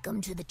 Welcome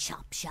to the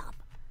chop shop.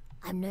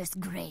 I'm Nurse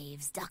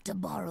Graves, Dr.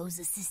 Borrow's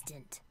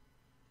assistant.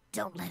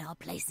 Don't let our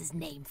place's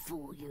name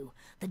fool you.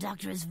 The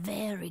doctor is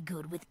very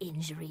good with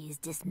injuries,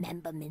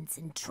 dismemberments,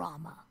 and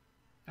trauma.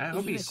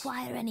 If you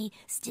require any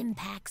stim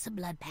packs or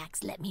blood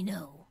packs, let me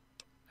know.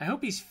 I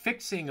hope he's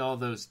fixing all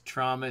those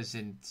traumas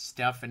and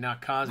stuff and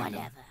not causing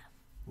them.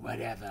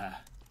 Whatever.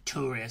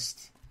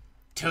 Tourist.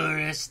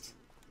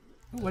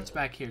 Ooh, what's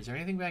back here? Is there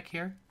anything back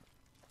here?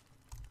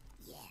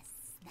 Yes,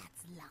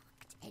 that's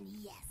locked. And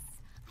yes,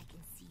 I can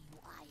see you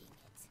eyeing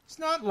it. It's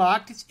not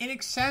locked. It's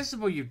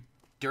inaccessible, you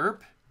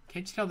derp.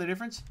 Can't you tell the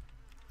difference?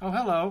 Oh,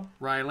 hello,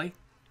 Riley.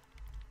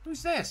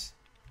 Who's this?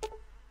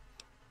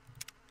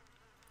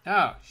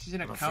 Oh, she's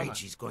in a coma. I'm afraid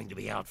she's going to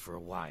be out for a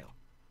while.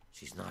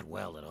 She's not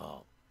well at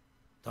all.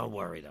 Don't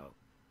worry, though.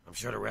 I'm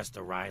sure the rest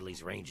of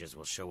Riley's Rangers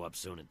will show up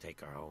soon and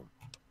take her home.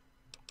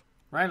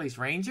 Riley's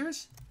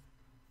Rangers?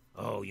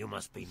 Oh, you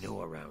must be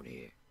new around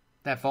here.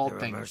 That vault They're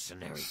thing. a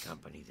mercenary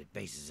company that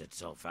bases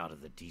itself out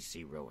of the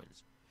DC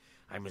ruins.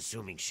 I'm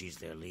assuming she's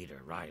their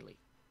leader, Riley.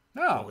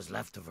 No. What was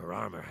left of her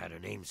armor had her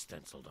name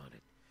stenciled on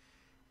it.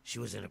 She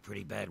was in a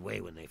pretty bad way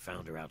when they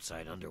found her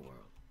outside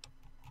Underworld.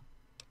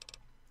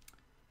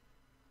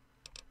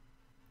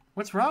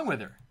 What's wrong with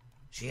her?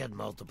 She had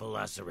multiple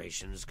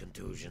lacerations,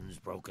 contusions,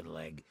 broken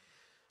leg,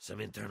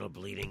 some internal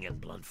bleeding, and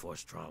blunt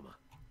force trauma.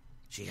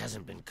 She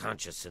hasn't been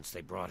conscious since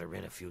they brought her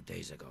in a few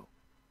days ago.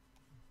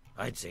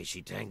 I'd say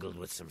she tangled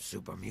with some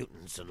super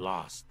mutants and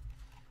lost.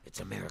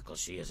 It's a miracle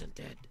she isn't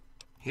dead.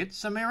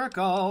 It's a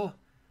miracle.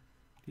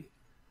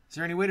 Is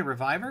there any way to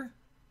revive her?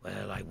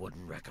 Well, I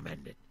wouldn't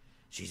recommend it.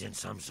 She's in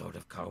some sort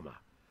of coma.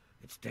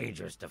 It's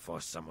dangerous to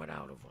force someone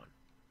out of one.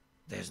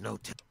 There's no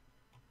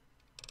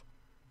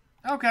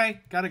Okay,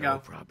 gotta go. No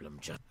problem,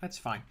 just... That's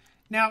fine.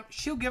 Now,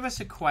 she'll give us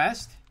a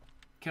quest.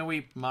 Can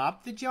we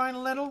mop the joint a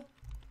little?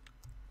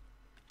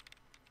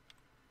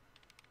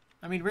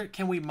 I mean,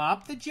 can we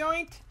mop the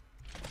joint?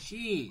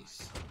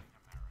 Jeez.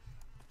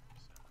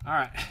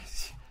 Alright.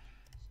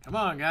 Come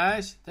on,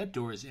 guys. That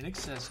door is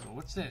inaccessible.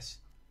 What's this?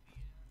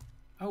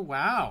 Oh,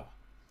 wow.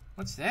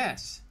 What's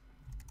this?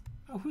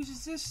 Oh, whose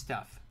is this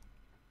stuff?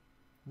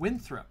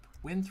 Winthrop.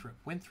 Oh,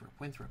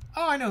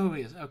 I know who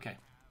he is. Okay.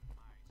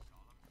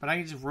 But I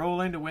can just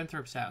roll into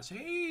Winthrop's house.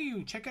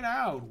 Hey, check it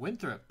out.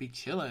 Winthrop, be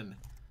chillin'.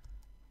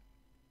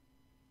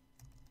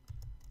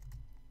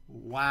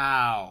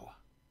 Wow.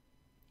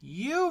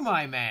 You,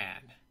 my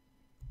man.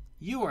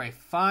 You are a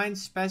fine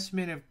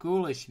specimen of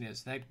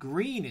ghoulishness. That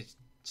green is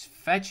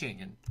fetching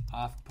and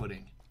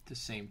off-putting at the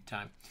same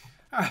time.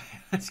 All right,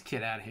 let's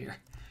get out of here.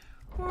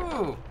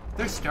 Ooh,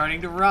 they're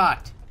starting to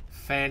rot.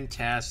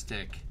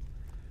 Fantastic.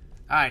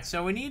 All right,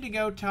 so we need to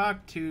go to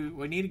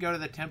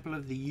the Temple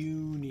of the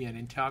Union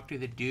and talk to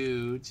the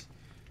dudes.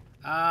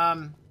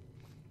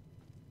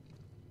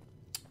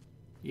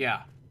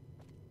 Yeah.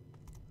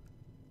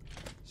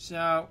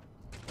 So,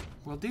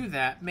 we'll do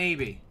that.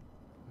 Maybe.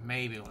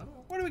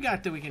 What do we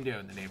got that we can do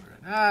in the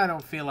neighborhood? I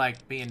don't feel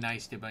like being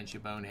nice to a bunch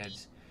of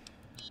boneheads.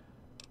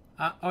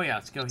 Oh yeah,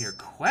 let's go here.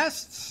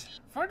 Quests.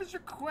 What is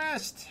your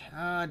quest?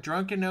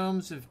 Drunken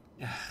Gnomes of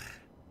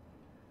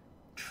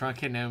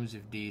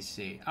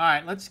DC. All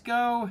right, let's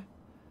go.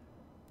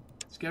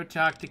 Let's go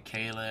talk to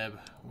Caleb.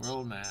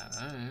 World map.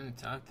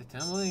 Talk to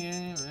Temple. Wait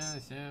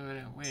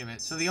a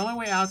minute. So the only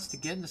way out is to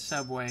get in the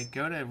subway,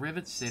 go to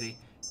Rivet City,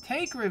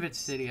 take Rivet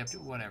City up to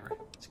whatever.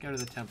 Let's go to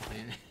the Temple.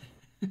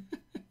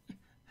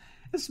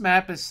 This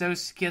map is so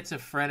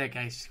schizophrenic,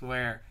 I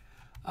swear.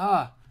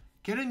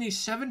 Get in these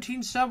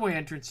 17 subway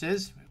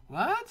entrances.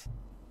 What?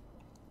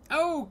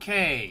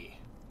 Okay.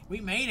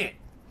 We made it.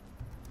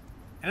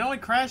 And it only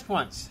crashed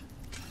once.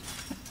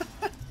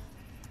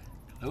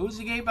 Close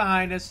the gate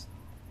behind us.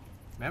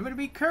 Remember to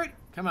be curt.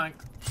 Come on.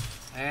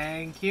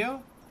 Thank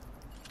you.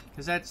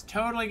 Because that's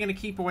totally going to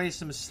keep away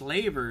some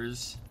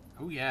slavers.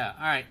 Oh, yeah.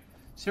 All right.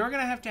 So we're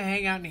going to have to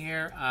hang out in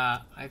here.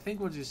 I think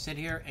we'll just sit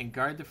here and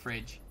guard the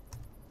fridge.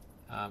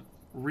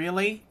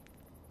 Really?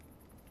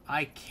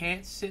 I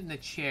can't sit in the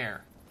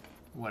chair.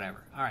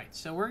 Whatever. All right.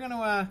 So we're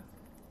gonna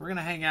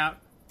hang out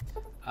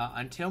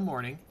until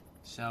morning.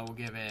 So we'll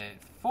give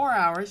it 4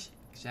 hours.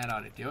 Because that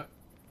ought to do it.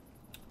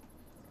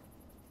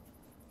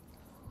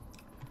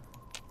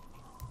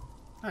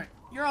 All right.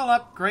 You're all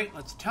up. Great.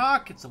 Let's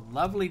talk. It's a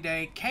lovely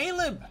day.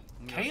 Caleb.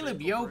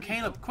 Caleb,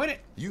 quit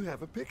it. You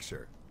have a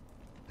picture.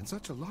 And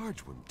such a large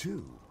one,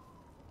 too.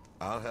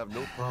 I'll have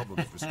no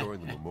problems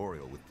restoring the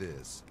memorial with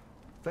this.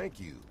 Thank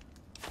you.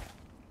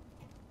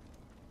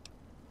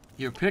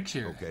 Your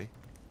picture. Okay.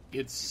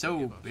 It's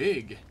so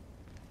big.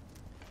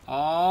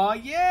 Oh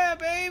yeah,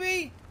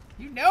 baby!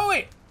 You know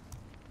it!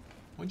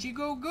 Once you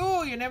go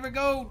ghoul, you never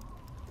go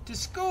to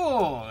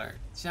school or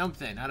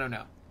something. I don't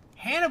know.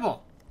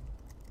 Hannibal!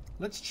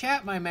 Let's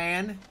chat, my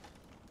man.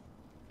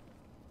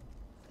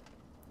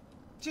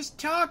 Just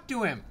talk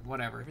to him.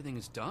 Whatever. Everything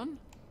is done?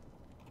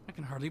 I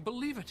can hardly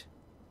believe it.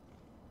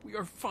 We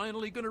are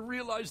finally going to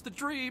realize the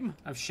dream.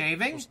 Of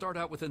shaving? We'll start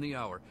out within the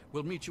hour.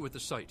 We'll meet you at the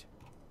site.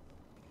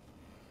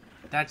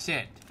 That's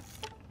it.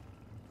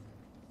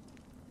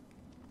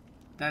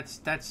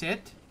 That's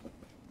it?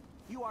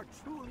 You are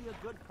truly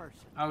a good person.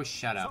 Oh,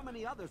 shut up. So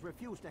many others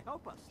refuse to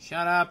help us.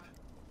 Shut up.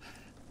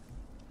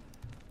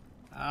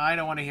 I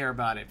don't want to hear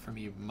about it from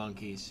you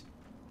monkeys.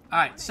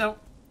 Alright, so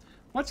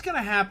what's going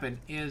to happen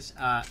is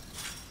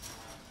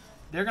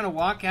they're going to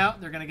walk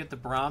out, they're going to get the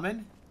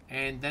Brahmin,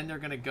 and then they're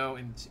going to go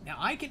and... Now,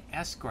 I can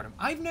escort them.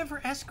 I've never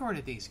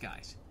escorted these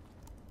guys.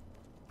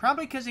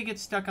 Probably because they get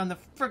stuck on the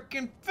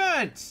frickin'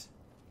 fence.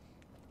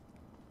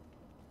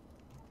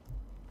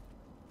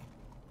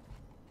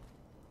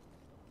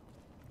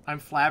 I'm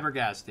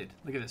flabbergasted.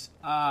 Look at this.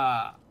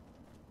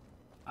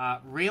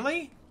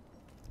 Really?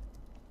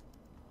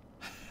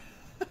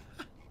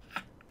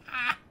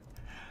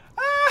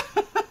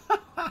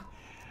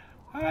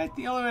 Alright,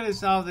 the only way to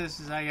solve this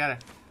is I gotta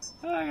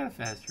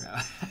fast travel.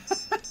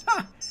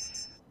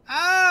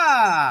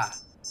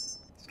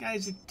 These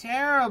guys are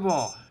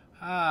terrible.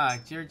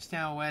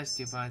 Georgetown West,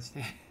 DuPont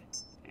State.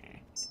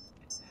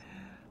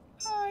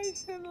 I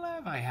shouldn't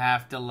laugh. I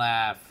have to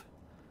laugh.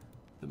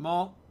 The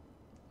mall...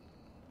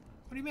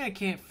 What do you mean I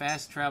can't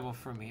fast travel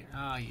from here?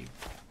 Oh, you...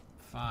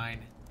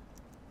 Fine.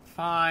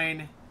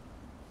 Fine.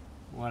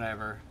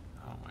 Whatever.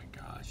 Oh my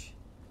gosh.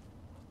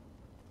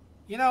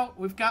 You know,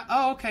 we've got...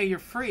 Oh, okay, you're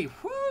free.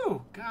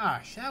 Whew!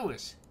 Gosh, that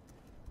was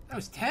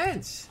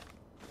tense.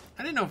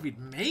 I didn't know if we'd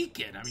make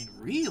it. I mean,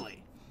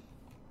 really.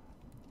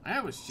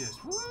 That was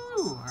just... Woo!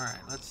 Alright,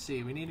 let's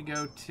see. We need to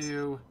go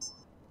to...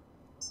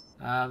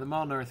 the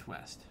Mall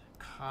Northwest.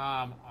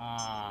 Come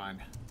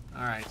on.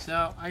 Alright,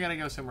 so I gotta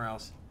go somewhere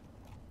else.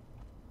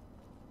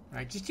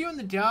 Alright, just you and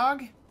the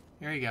dog?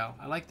 There you go.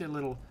 I like their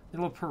little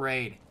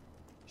parade.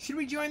 Should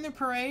we join their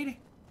parade?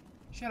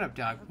 Shut up,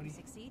 dog. Hope you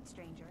succeed,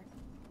 stranger.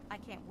 I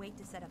can't wait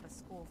to set up a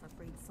school for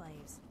freed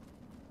slaves.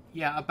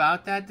 Yeah,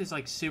 about that, there's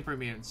like super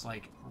mutants,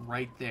 like,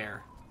 right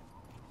there.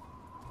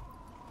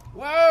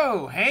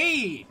 Whoa!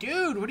 Hey!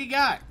 Dude, what do you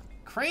got?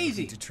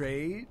 Crazy. Looking to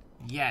trade?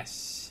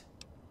 Yes.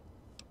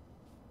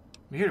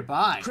 I'm here to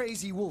buy.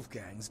 Crazy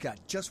Wolfgang's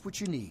got just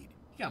what you need.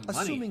 You got money.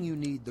 Assuming you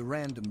need the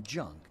random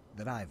junk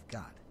that I've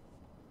got.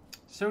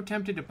 So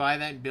tempted to buy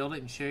that and build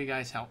it and show you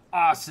guys how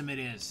awesome it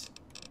is.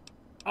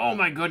 Oh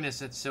my goodness,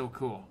 that's so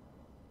cool.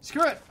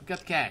 Screw it. I've got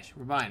the cash.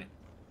 We're buying it.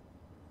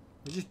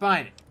 We're just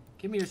buying it.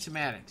 Give me your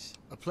schematics.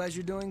 A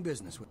pleasure doing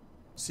business with.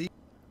 See?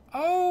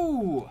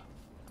 Oh!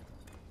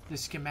 The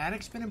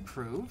schematic's been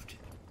improved.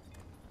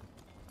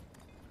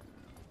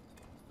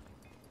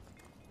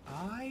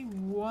 I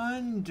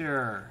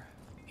wonder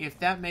if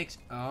that makes...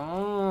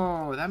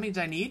 Oh, that means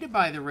I need to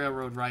buy the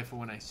railroad rifle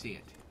when I see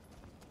it.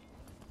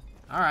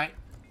 Alright.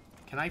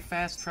 Can I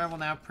fast travel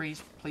now,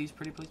 please? Please,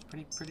 pretty please,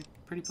 pretty please?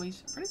 Pretty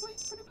please, please.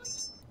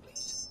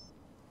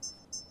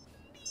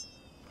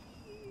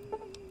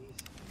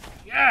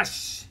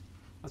 Yes!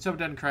 Let's hope it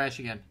doesn't crash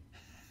again.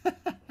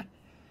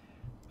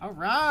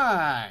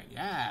 Alright,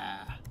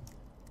 yeah.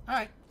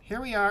 Alright,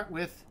 here we are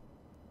with...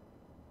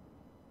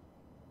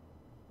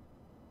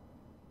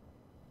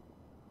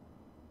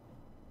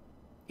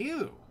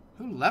 Ew,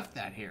 who left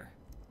that here?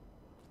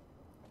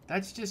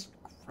 That's just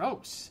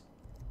gross.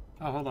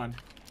 Oh, hold on.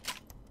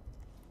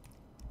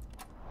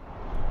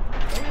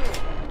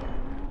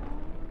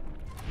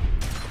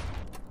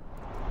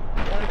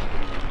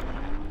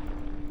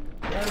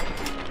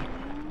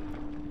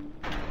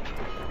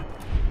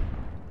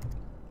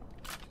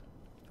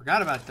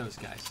 Forgot about those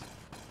guys.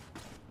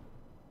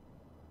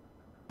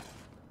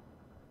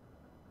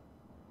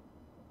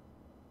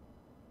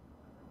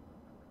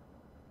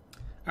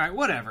 Alright,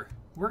 whatever.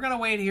 We're gonna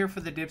wait here for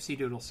the Dipsy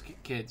Doodles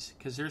kids,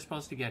 because they're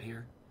supposed to get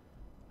here.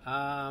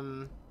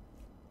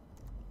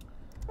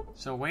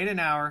 So wait an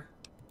hour.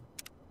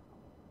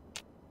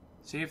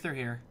 See if they're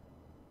here.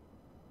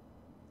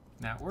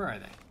 Now, where are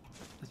they?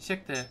 Let's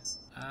check the...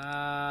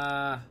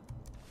 I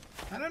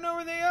don't know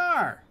where they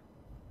are.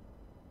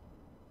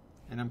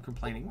 And I'm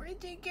complaining. Where'd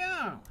they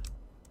go?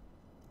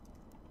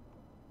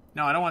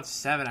 No, I don't want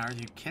 7 hours.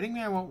 Are you kidding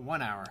me? I want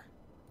 1 hour.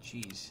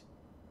 Jeez.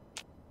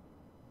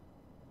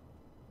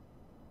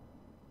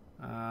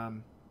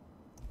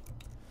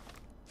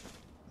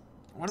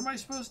 What am I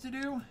supposed to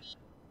do?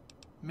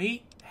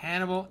 Meet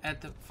Hannibal at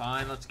the...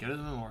 Fine, let's go to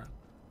the memorial.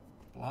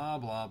 Blah,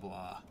 blah,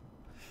 blah.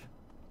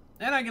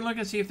 Then I can look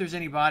and see if there's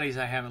any bodies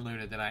I haven't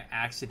looted that I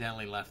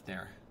accidentally left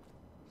there.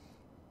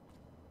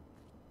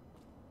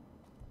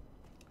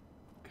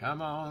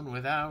 Come on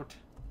without,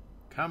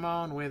 come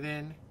on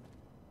within.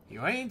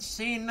 You ain't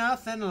seen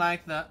nothing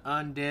like the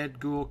undead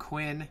ghoul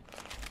Quinn.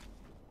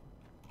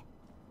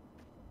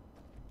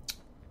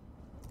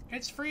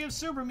 It's free of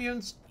super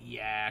mutants.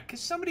 Yeah, because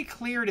somebody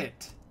cleared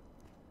it.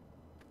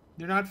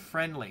 They're not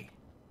friendly.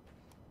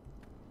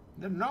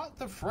 They're not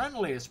the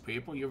friendliest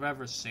people you've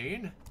ever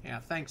seen. Yeah,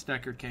 thanks,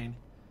 Deckard Cain.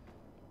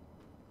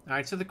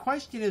 Alright, so the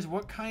question is,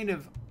 what kind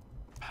of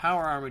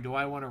power armor do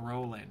I want to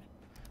roll in?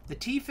 The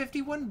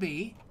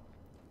T-51B?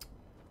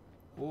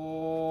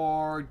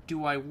 Or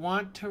do I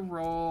want to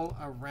roll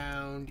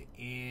around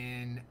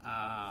in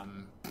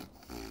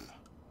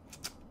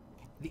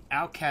the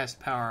Outcast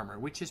power armor,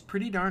 which is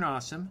pretty darn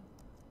awesome.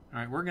 All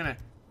right, we're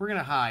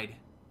gonna hide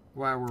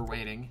while we're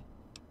waiting.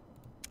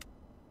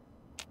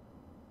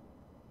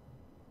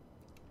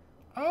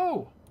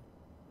 Oh,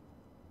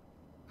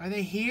 are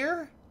they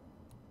here?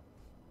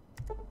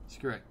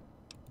 Screw it.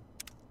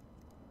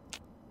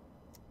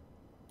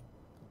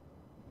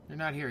 They're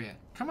not here yet.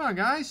 Come on,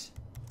 guys.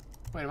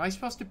 Wait, am I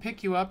supposed to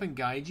pick you up and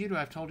guide you? Do I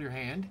have to hold your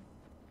hand?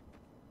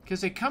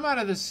 Because they come out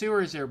of the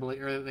sewers there,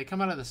 or they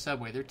come out of the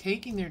subway. They're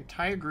taking their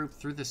entire group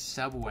through the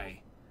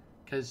subway.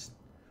 Because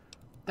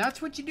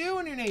that's what you do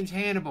when your name's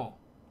Hannibal.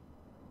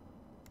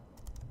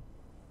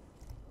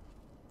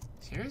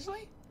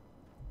 Seriously?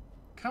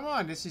 Come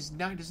on,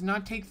 does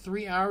not take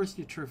 3 hours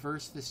to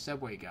traverse this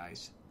subway,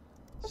 guys.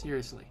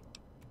 Seriously.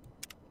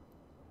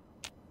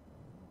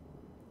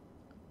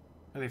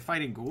 Are they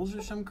fighting ghouls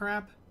or some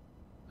crap?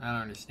 I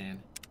don't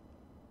understand.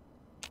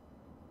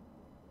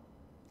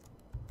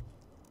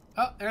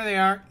 Oh, there they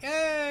are.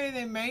 Yay,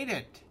 they made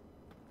it.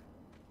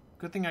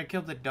 Good thing I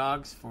killed the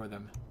dogs for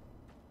them.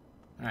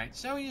 Alright,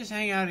 so we just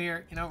hang out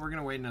here. You know, we're going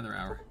to wait another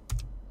hour.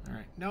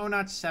 Alright, no,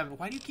 not 7.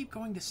 Why do you keep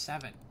going to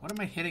 7? What am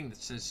I hitting that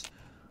says,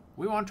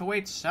 we want to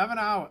wait 7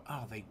 hours?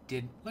 Oh, they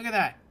didn't. Look at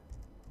that.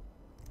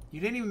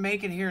 You didn't even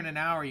make it here in an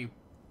hour, you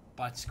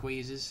butt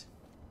squeezes.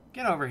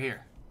 Get over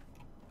here.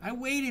 I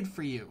waited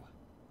for you.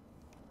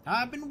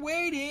 I've been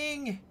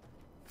waiting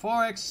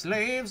for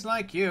ex-slaves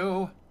like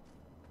you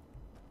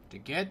to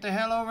get the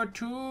hell over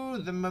to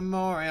the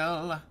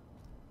memorial.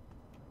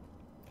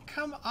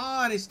 Come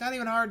on, it's not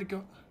even hard to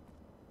go.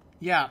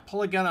 Yeah,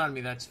 pull a gun on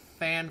me. That's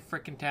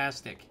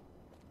fan-frickin-tastic.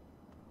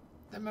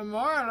 The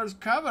memorial is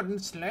covered in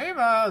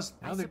slavers.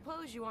 I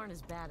suppose you aren't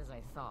as bad as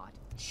I thought.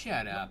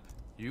 Shut up.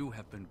 You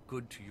have been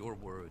good to your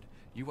word.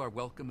 You are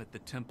welcome at the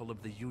Temple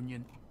of the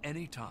Union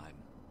anytime.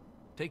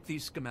 Take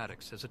these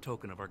schematics as a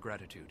token of our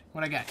gratitude.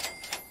 What I got?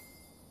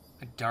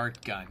 A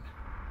dart gun.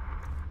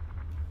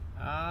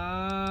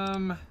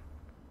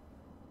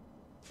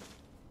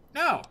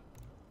 No.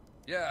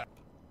 Yeah.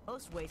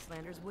 Most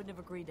Wastelanders wouldn't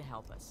have agreed to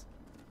help us.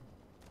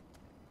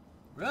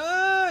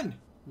 Run!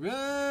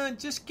 Run!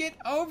 Just get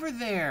over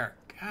there.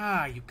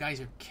 God, you guys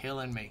are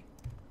killing me.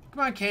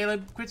 Come on,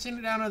 Caleb. Quit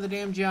sitting down on the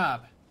damn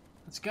job.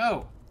 Let's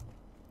go.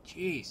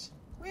 Jeez.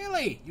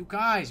 Really? You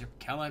guys are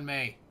killing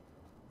me.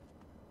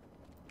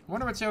 I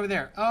wonder what's over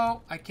there.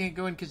 Oh, I can't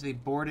go in because they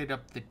boarded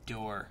up the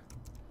door.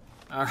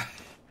 Alright.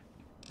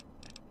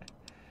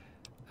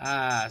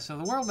 So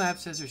the world map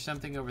says there's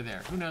something over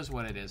there. Who knows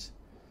what it is?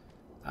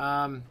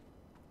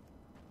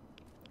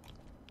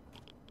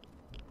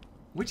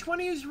 Which one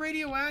of you is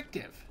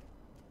radioactive?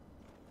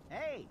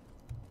 Hey!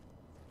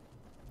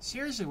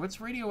 Seriously, what's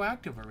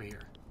radioactive over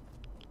here?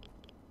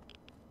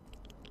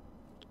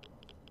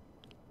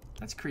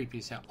 That's creepy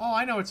as hell. Oh,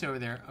 I know what's over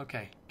there.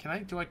 Okay. Can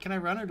I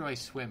run or do I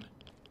swim?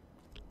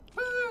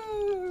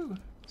 Woo!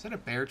 Is that a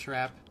bear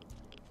trap?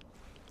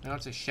 No,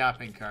 it's a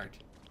shopping cart.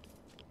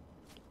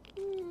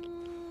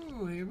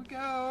 Ooh, here we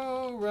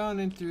go.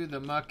 Running through the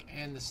muck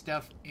and the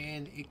stuff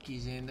and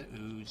ickies and the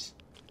ooze.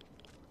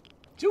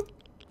 Zoop!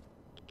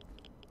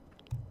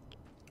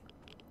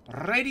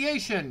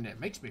 Radiation! It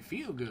makes me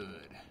feel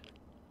good.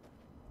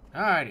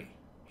 Alrighty.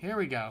 Here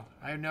we go.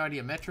 I have no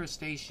idea. Metro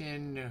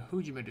Station,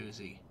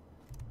 Hujimadoozy.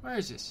 Where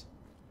is this?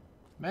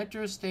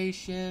 Metro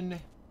Station.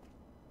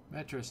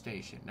 Metro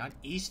Station. Not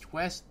east,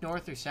 west,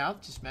 north, or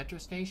south. Just Metro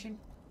Station?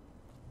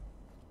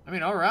 I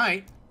mean,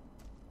 alright.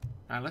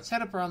 Alright, let's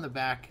head up around the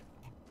back.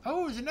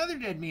 Oh, there's another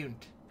dead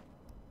mutant.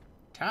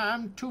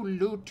 Time to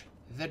loot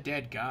the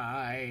dead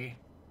guy.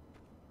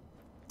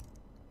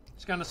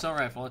 It's got an assault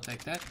rifle. I'll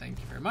take that. Thank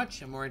you very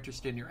much. I'm more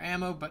interested in your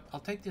ammo, but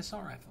I'll take the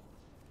assault rifle.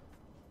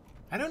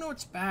 I don't know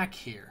what's back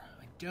here.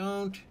 I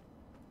don't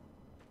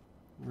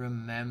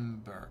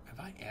remember. Have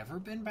I ever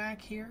been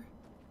back here?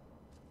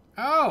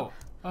 Oh!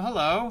 Well,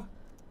 hello.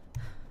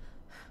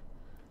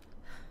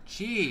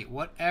 Gee,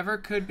 whatever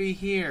could be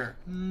here.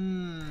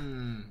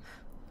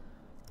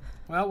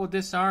 Well, we'll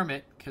disarm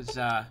it, because,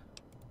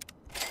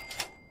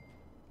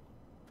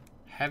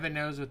 heaven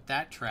knows what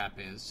that trap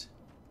is.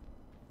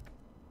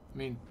 I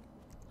mean,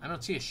 I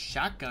don't see a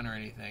shotgun or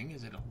anything.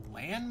 Is it a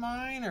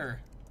landmine,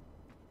 or...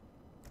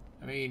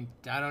 I mean,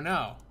 I don't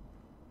know.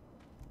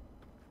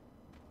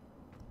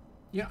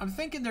 Yeah, I'm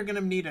thinking they're going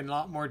to need a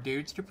lot more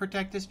dudes to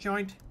protect this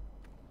joint.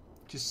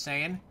 Just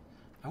saying.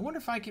 I wonder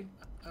if I can...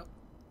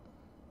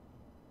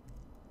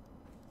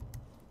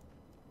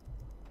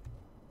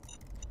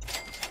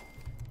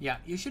 Yeah,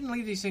 you shouldn't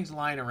leave these things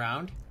lying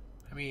around.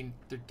 I mean,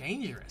 they're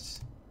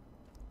dangerous.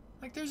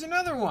 Like, there's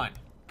another one.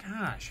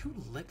 Gosh, who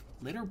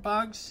litter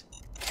bugs?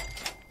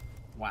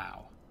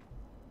 Wow.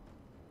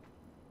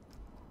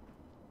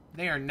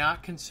 They are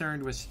not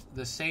concerned with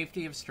the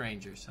safety of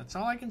strangers. That's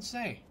all I can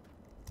say.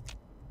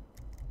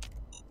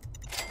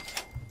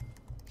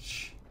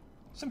 Shh.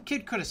 Some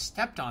kid could have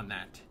stepped on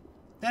that.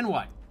 Then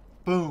what?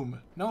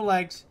 Boom. No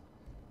legs.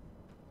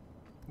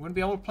 Wouldn't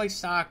be able to play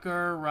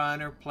soccer,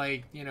 run, or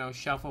play, you know,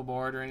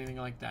 shuffleboard or anything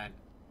like that.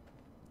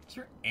 Is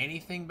there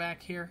anything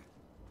back here?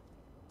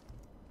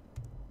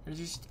 There's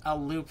just a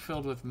loop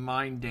filled with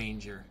mine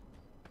danger.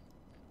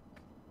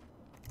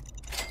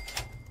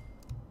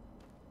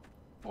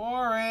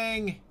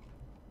 Boring.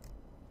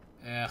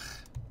 Ugh.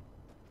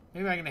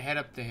 Maybe I'm gonna head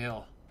up the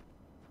hill.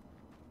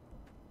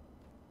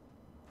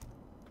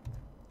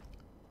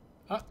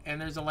 Oh,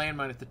 and there's a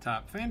landmine at the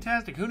top.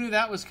 Fantastic. Who knew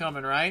that was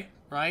coming, right?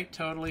 Right?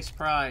 Totally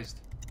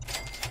surprised.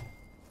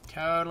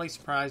 Totally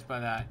surprised by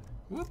that.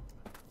 Whoop.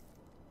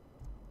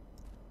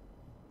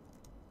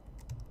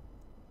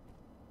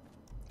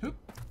 Hoop.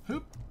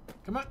 Hoop.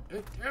 Come on.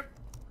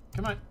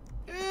 Come on.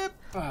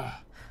 Oh.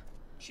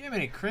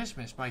 Jiminy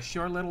Christmas, my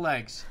short little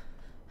legs.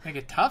 Make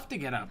it tough to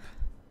get up.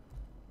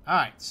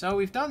 Alright, so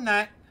we've done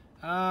that.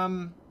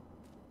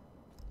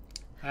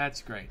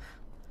 That's great.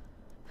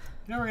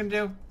 You know what we're going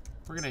to do?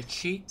 We're going to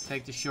cheat,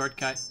 take the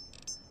shortcut.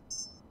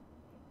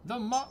 Wait a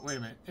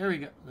minute. There we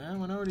go. Well,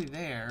 we're already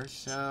there,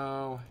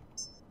 so...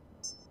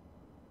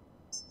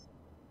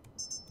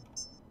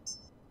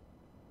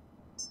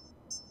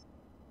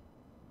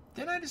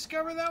 Did I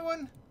discover that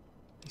one?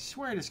 I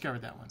swear I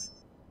discovered that one.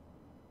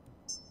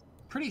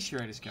 Pretty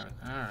sure I discovered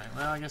it. Alright,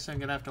 well, I guess I'm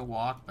going to have to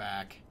walk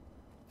back.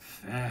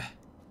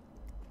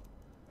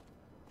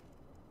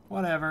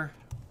 Whatever.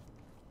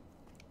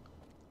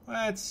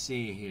 Let's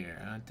see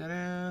here.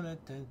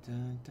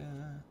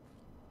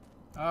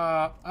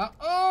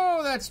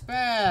 Oh, that's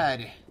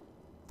bad.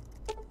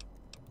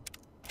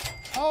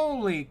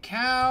 Holy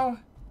cow.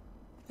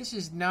 This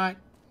is not...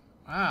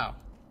 Wow.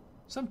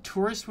 Some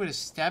tourist would have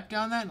stepped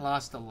on that and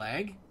lost a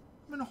leg?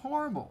 I've been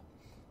horrible.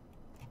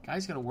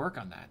 Guy's gonna work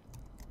on that.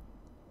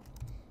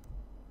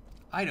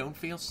 I don't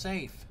feel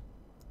safe.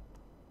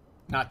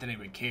 Not that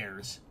anyone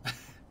cares.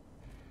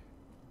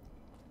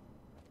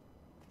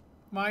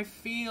 My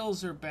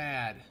feels are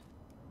bad.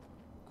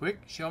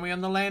 Quick, show me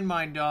on the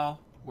landmine, doll,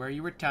 where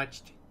you were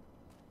touched.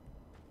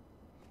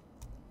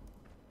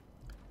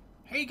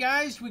 Hey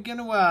guys, we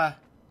gonna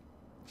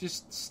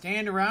just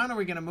stand around, or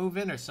we gonna move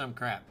in or some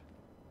crap?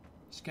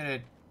 Just gonna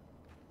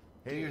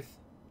do your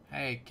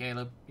Hey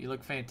Caleb, you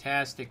look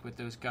fantastic with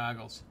those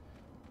goggles.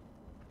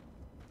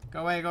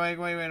 Go away, go away,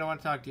 go away, I don't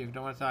want to talk to you,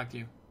 don't want to talk to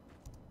you.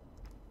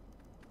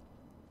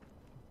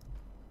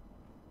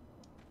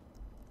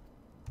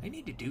 They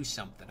need to do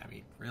something, I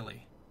mean,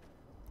 really.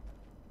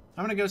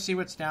 I'm gonna go see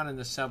what's down in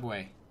the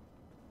subway.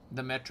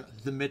 the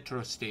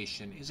metro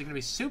station. Is it going to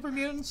be super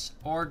mutants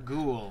or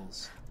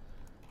ghouls?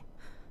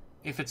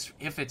 If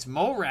it's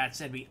mole rats,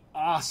 that'd be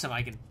awesome.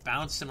 I can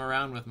bounce them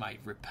around with my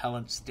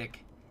repellent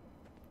stick.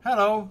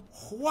 Hello,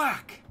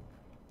 whack.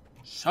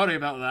 Sorry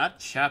about that,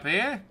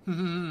 chappy.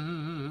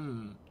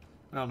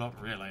 Well,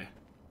 not really.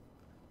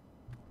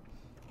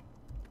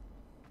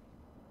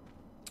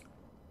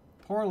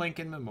 Poor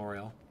Lincoln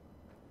Memorial.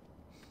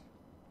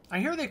 I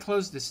hear they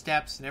closed the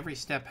steps, and every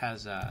step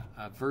has a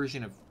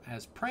version of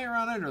has prayer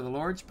on it, or the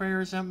Lord's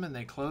Prayer or something, and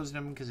they closed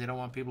them because they don't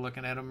want people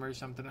looking at them or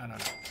something. I don't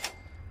know.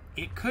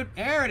 It could.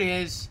 There it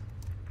is.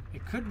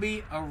 It could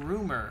be a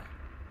rumor,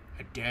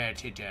 a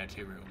dirty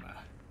rumor.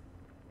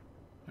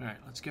 All right,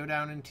 let's go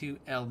down into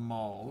El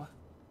Mall.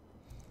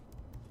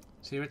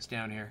 See what's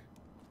down here.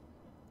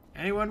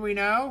 Anyone we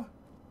know?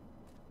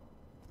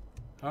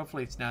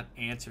 Hopefully it's not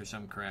ants or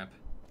some crap.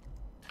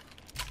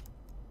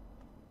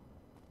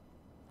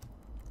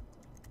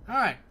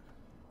 Alright.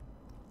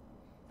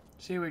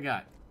 See what we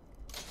got.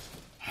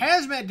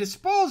 Hazmat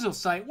disposal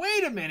site.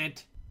 Wait a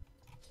minute.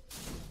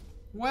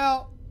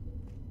 Well.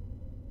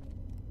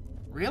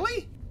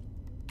 Really?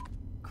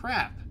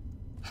 Crap.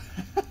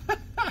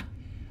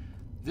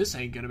 This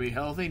ain't gonna be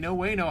healthy. No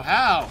way, no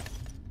how.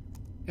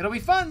 It'll be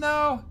fun,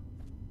 though.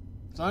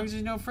 As long as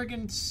there's no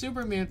freaking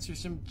super mutants or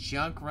some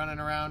junk running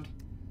around.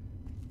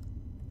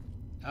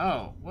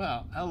 Oh,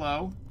 well,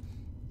 hello.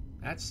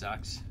 That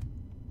sucks.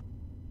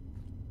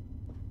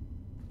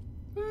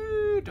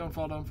 Woo, don't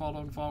fall, don't fall,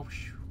 don't fall.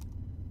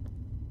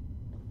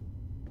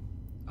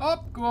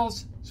 Oh,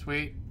 ghouls.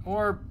 Sweet.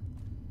 Or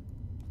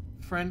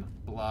friend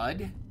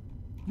blood.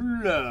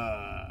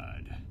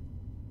 Blood.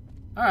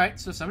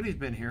 Alright, so somebody's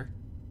been here.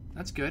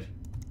 That's good.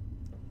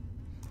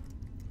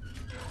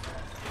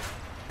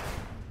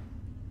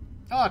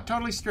 Oh,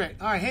 totally straight.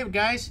 Alright, hey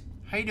guys.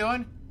 How you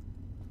doing?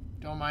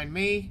 Don't mind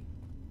me.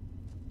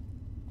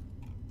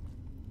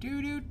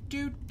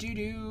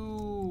 Do-do-do-do-do.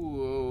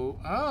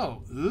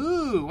 Oh,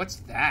 ooh, what's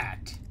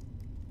that?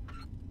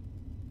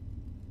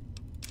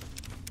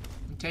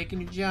 I'm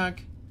taking your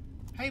junk.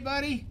 Hey,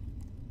 buddy.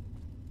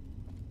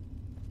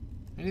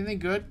 Anything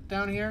good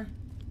down here?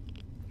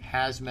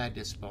 Hazmat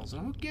disposal.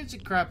 Who gives a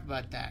crap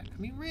about that? I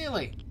mean,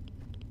 really?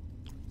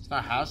 It's the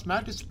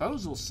hazmat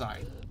disposal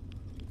site.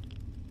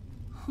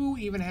 Who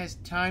even has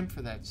time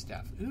for that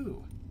stuff?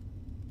 Ooh.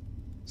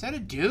 Is that a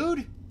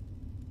dude?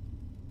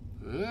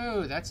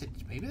 Ooh,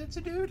 maybe that's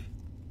a dude?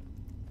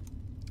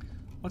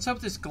 Let's hope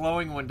this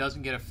glowing one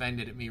doesn't get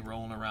offended at me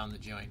rolling around the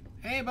joint.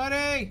 Hey,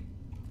 buddy!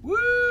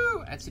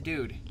 Woo! That's a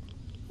dude.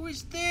 Who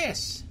is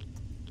this?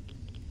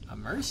 A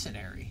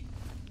mercenary.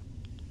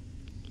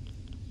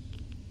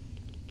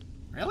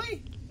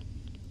 Really?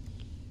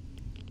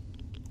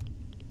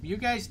 You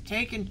guys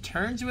taking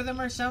turns with him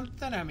or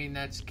something? I mean,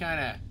 that's kind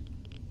of...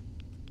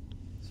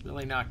 It's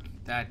really not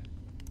that...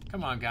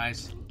 Come on,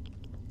 guys.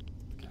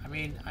 I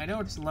mean, I know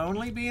it's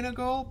lonely being a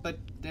ghoul, but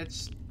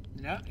that's...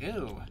 No,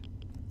 ew.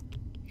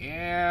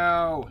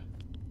 Ew.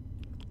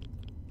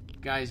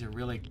 Guys are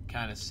really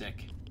kind of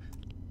sick.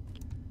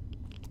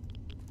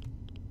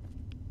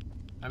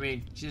 I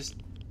mean, just...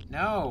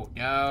 No,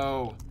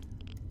 no.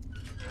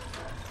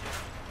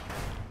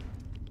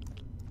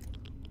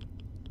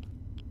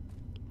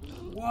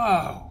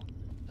 Whoa.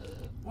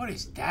 What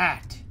is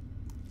that?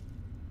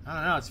 I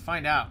don't know. Let's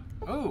find out.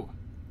 Oh,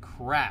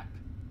 crap.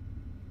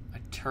 A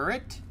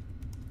turret?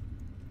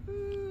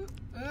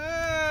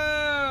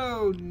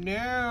 Oh,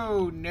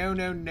 no. No,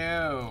 no,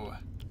 no.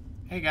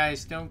 Hey,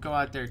 guys, don't go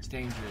out there. It's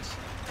dangerous.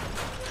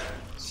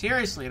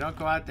 Seriously, don't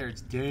go out there.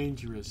 It's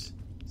dangerous.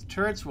 These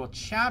turrets will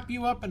chop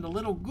you up into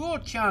little ghoul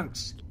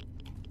chunks.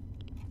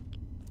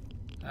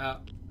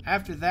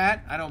 After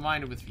that, I don't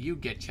mind if you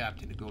get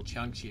chopped into ghoul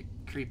chunks, you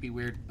creepy,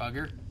 weird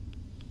bugger.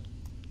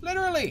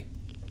 Literally.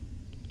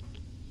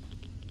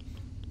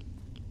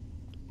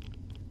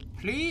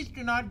 Please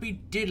do not be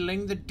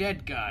diddling the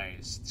dead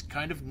guys. It's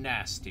kind of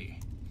nasty.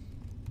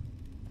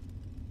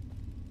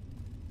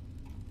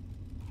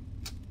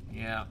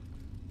 Yeah.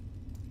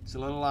 It's a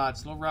little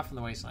rough in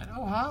the wasteland.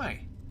 Oh,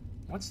 hi.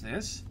 What's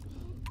this?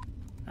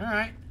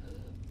 Alright.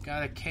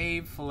 Got a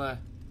cave full of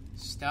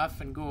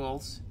stuff and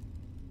ghouls.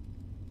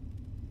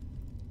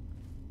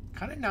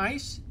 Kind of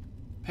nice.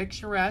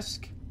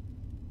 Picturesque.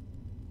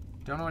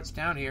 Don't know what's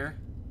down here.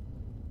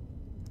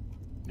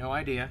 No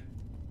idea.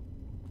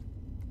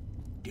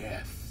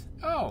 Death.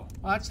 Oh,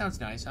 well, that sounds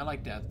nice. I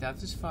like death.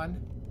 Death is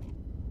fun.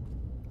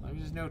 As long as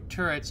there's no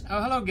turrets.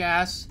 Oh, hello,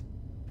 gas.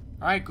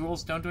 Alright,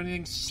 ghouls, don't do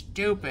anything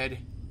stupid.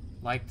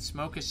 Like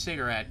smoke a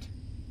cigarette.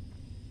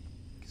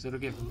 Because it'll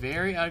get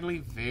very ugly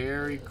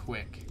very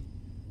quick.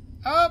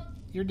 Oh,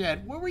 you're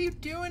dead. What were you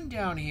doing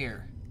down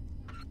here?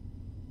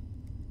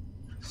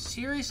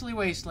 Seriously,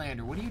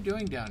 Wastelander, what are you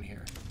doing down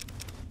here?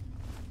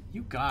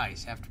 You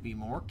guys have to be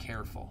more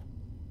careful.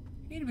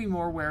 You need to be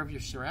more aware of your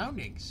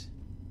surroundings.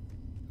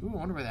 Ooh, I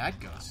wonder where that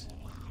goes.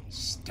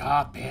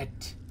 Stop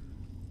it.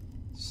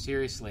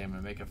 Seriously, I'm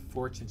going to make a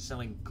fortune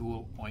selling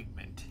ghoul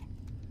ointment.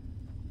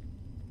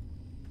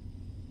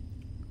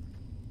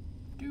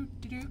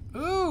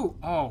 Ooh!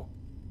 Oh,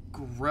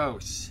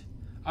 gross.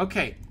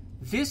 Okay,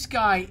 this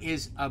guy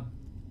is a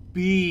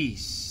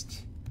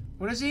beast.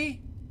 What is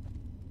he?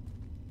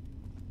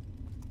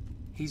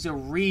 He's a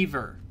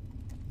Reaver.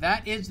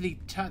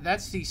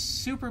 That's the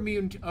super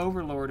mutant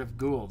overlord of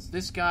ghouls.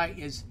 This guy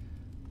is...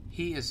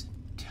 He is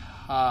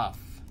tough.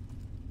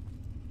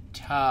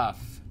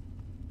 Tough.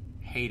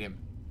 Hate him.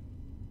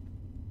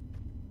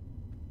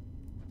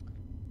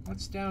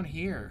 What's down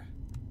here?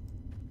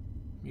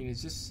 I mean,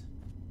 is this...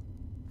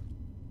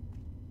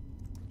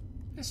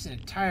 This is an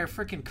entire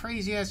freaking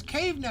crazy-ass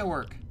cave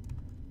network.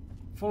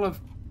 Full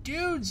of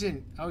dudes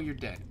and... Oh, you're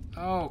dead.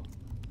 Oh.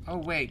 Oh,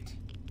 wait.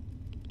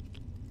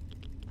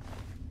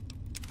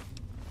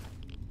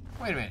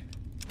 Wait a minute.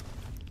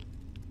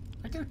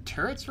 Aren't there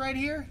turrets right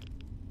here?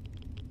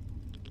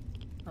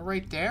 Or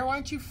right there? Why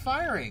aren't you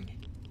firing?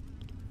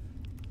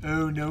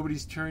 Oh,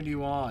 nobody's turned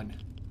you on.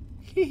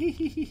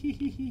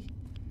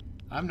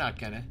 I'm not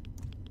gonna.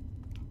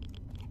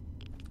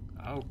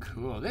 Oh,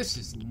 cool. This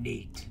is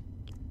neat.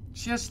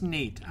 Just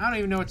neat. I don't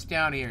even know what's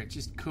down here. It's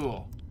just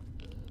cool.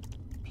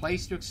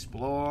 Place to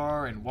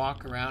explore and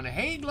walk around.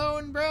 Hey,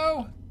 glowing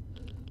bro!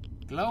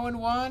 Glowing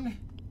one?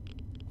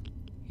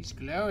 He's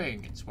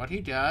glowing. It's what he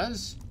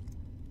does.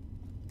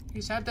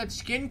 He's had that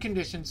skin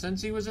condition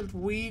since he was a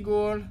wee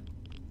ghoul.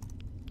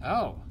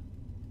 Oh.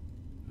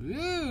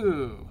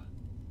 Ooh.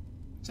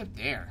 What's up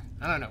there?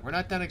 I don't know. We're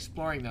not done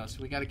exploring, though,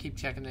 so we gotta keep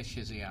checking this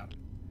shizzy out.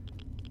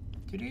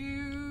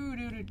 Ooh.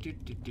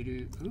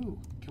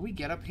 Can we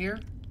get up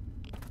here?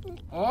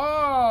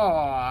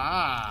 Oh!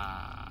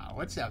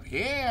 What's up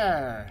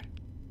here?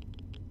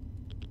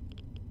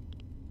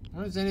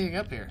 What is anything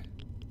up here?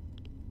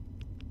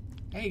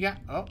 Hey, you got...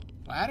 Oh,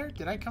 ladder?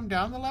 Did I come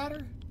down the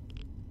ladder?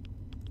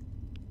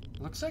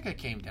 Looks like I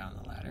came down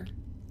the ladder.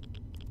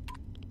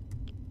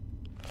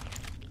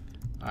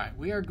 Alright,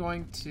 we are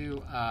going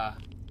to,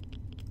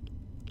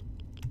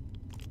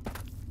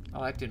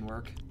 Oh, that didn't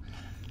work.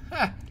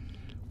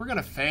 We're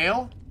gonna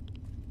fail.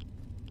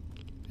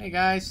 Hey,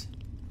 guys.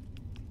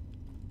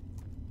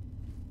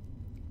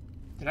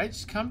 Did I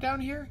just come down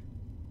here?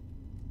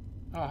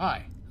 Oh,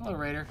 hi. Hello,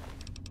 Raider.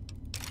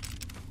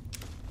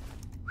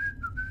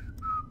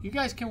 You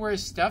guys can wear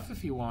his stuff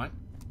if you want.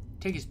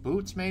 Take his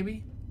boots,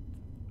 maybe.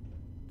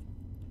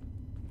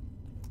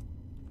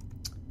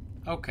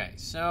 Okay,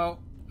 so...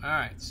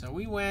 Alright, so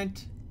we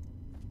went...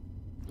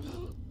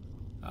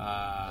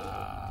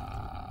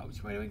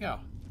 which way do we go?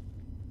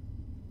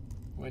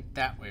 Went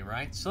that way,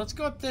 right? So let's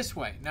go up this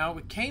way. Now,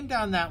 we came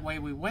down that way,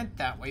 we went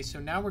that way, so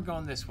now we're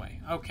going this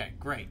way. Okay,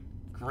 great.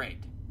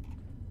 Great.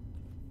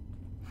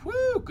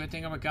 Whew, good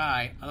thing I'm a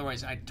guy.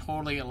 Otherwise, I'd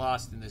totally get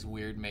lost in this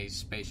weird maze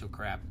spatial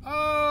crap.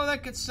 Oh,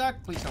 that could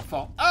suck. Please don't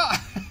fall. Oh!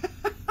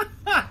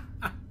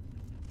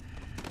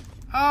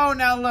 Oh,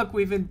 now look,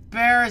 we've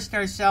embarrassed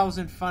ourselves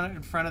in front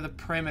of the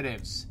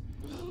primitives.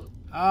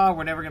 Oh,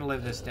 we're never going to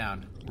live this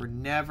down. We're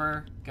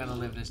never going to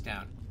live this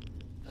down.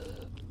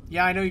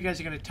 Yeah, I know you guys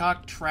are going to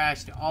talk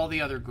trash to all the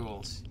other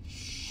ghouls.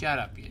 Shut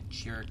up, you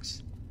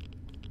jerks.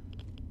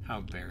 How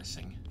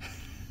embarrassing.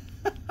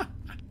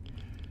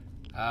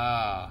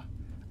 Oh.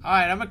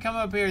 Alright, I'm going to come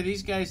up here.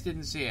 These guys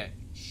didn't see it.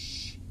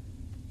 Shh.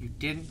 You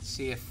didn't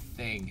see a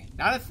thing.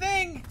 Not a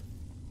thing!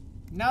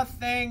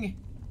 Nothing!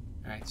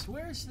 Alright, so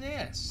where's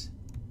this?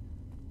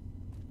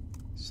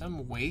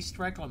 Some waste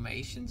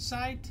reclamation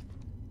site?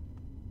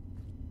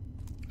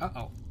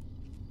 Uh-oh.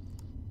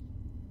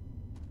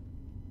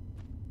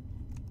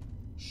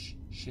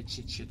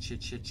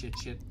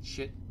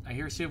 Shit. I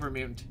hear a super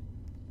mutant.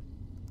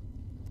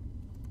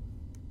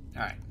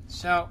 Alright,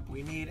 so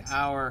we need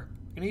our...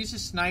 We're going to use a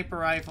sniper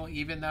rifle,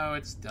 even though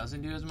it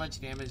doesn't do as much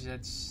damage as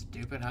that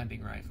stupid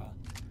hunting rifle.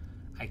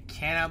 I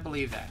cannot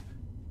believe that.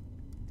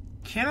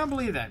 Cannot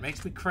believe that. It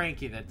makes me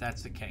cranky that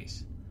that's the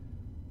case.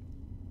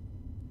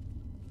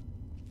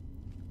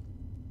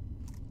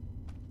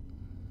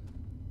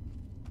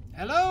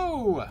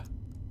 Hello,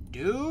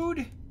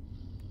 dude.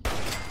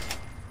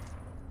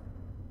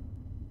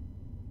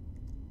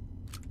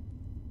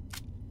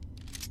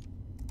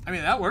 I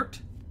mean, that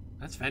worked.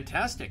 That's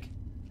fantastic.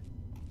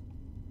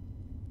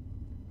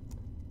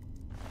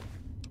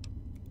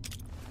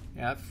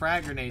 Yeah, that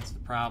frag grenade's the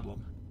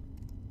problem.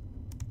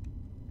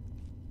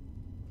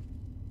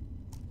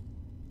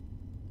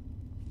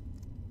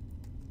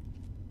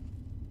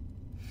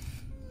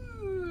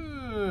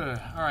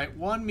 Alright,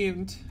 one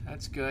mutant.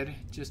 That's good.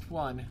 Just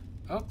one.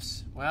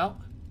 Oops. Well,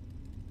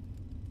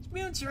 these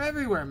mutants are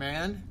everywhere,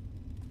 man.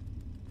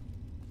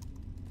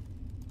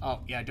 Oh,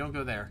 yeah, don't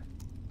go there.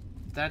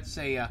 That's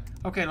a...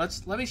 Okay,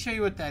 let me show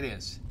you what that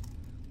is.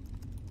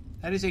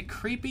 That is a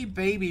creepy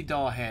baby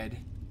doll head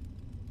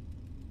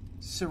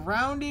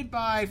surrounded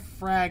by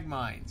frag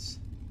mines.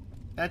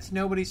 That's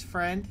nobody's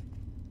friend.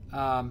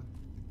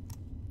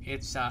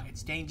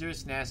 It's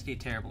dangerous, nasty,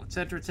 terrible,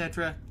 etc.,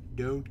 etc.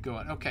 Don't go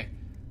on. Okay.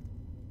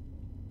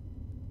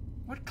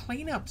 What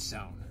cleanup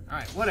zone?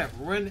 Alright, whatever.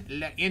 We're in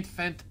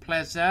l'Infant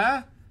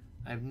Plaza.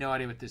 I have no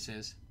idea what this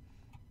is.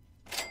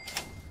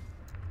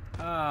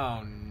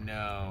 Oh,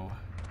 no.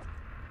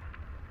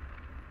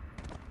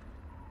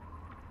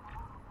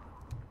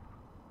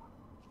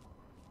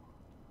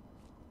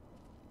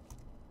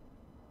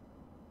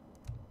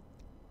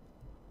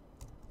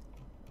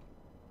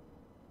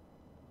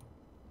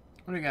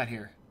 What do we got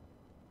here?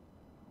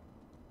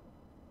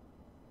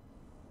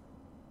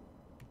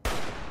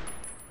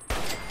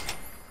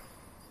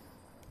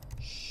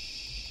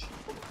 Shh.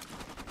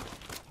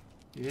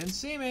 You didn't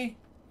see me.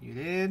 You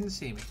didn't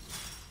see me.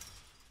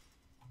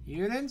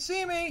 You didn't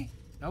see me.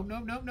 Nope,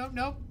 nope, nope, nope,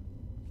 nope.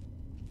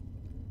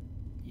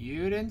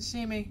 You didn't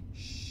see me.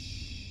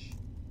 Shh.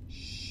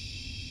 Shh.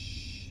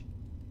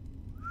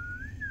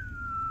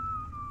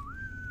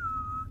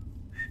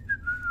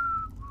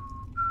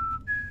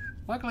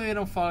 Luckily, they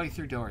don't follow you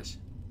through doors.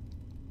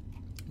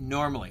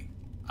 Normally.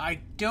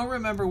 I don't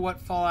remember what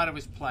Fallout I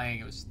was playing.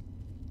 It was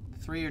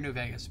 3 or New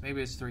Vegas.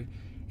 Maybe it was 3.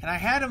 And I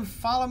had him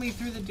follow me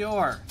through the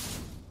door.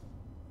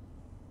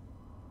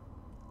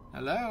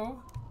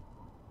 Hello?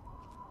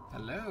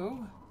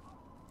 Hello?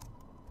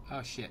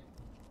 Oh, shit.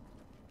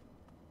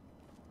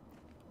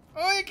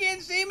 Oh, you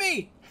can't see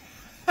me!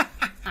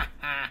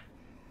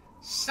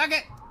 Suck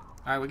it!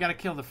 Alright, we gotta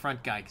kill the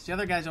front guy, because the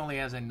other guy's only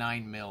has a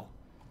 9mm.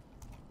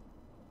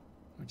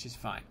 Which is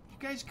fine. You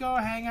guys go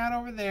hang out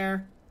over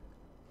there.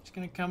 Just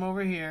gonna come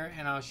over here,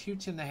 and I'll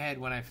shoot you in the head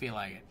when I feel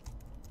like it.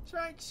 That's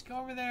right, just go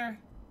over there.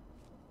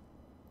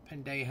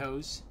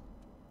 Pendejos.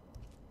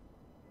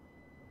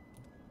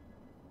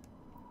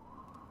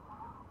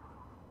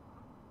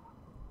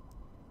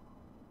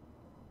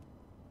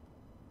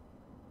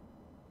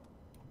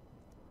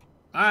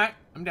 Alright,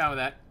 I'm down with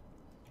that.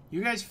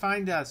 You guys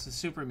find us, the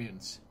super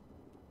mutants.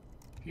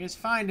 If you guys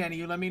find any,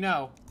 you let me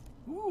know.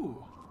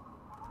 Ooh.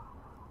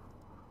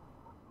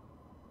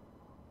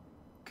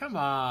 Come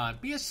on,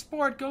 be a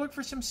sport. Go look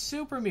for some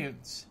super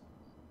mutants.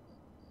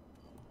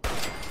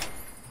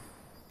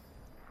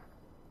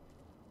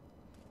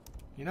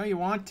 You know you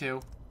want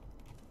to.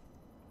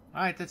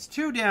 Alright, that's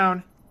 2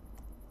 down.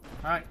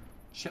 Alright.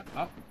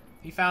 Oh,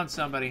 he found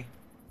somebody.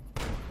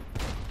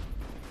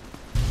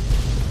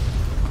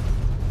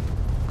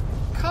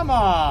 Come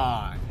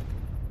on!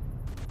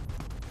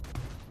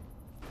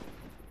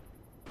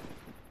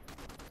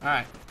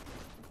 Alright.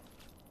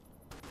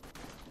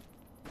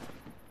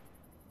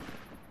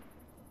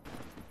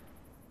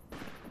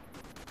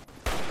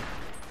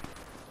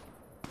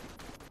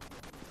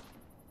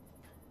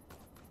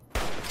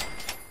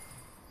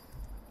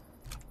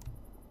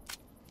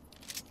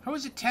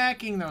 Who's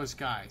attacking those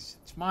guys?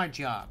 It's my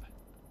job.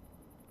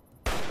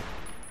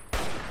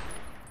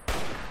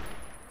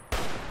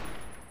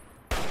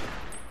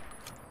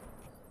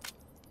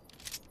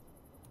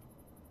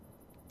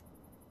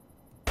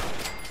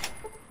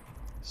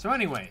 So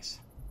anyways,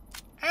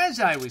 as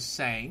I was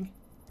saying...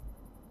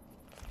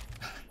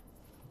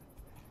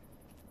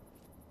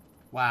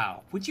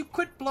 Wow, would you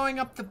quit blowing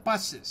up the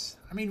buses?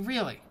 I mean,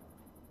 really.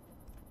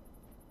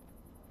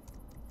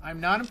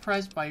 I'm not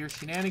impressed by your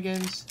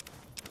shenanigans.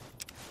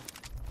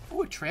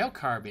 Ooh, a trail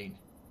carbine.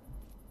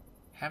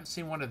 Haven't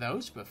seen one of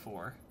those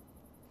before.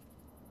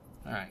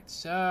 Alright,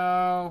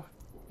 so...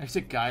 There's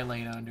a guy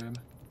laying under him.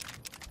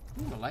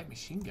 Ooh, a light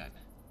machine gun.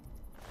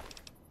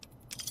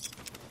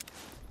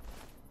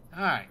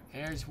 Alright,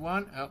 there's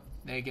one. Oh,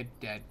 they get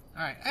dead.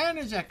 Alright, and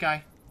there's that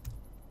guy.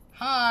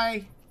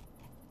 Hi.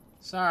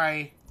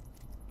 Sorry.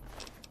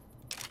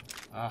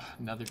 Oh,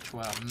 another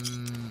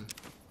 12.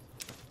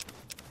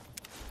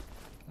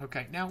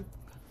 Okay, now...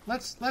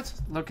 Let's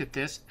look at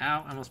this.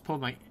 Ow, I almost pulled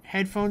my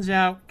headphones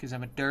out because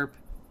I'm a derp.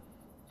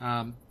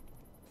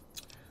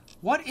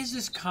 What is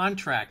this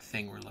contract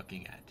thing we're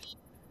looking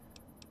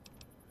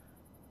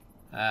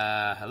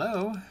at?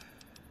 Hello?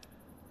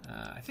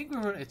 I think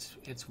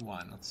it's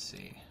 1. Let's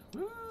see.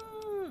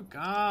 Woo,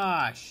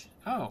 gosh.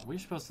 Oh, we're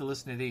supposed to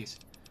listen to these.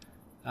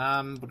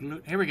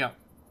 Here we go.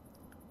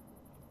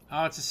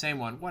 Oh, it's the same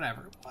one.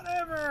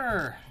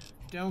 Whatever.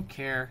 Don't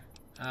care.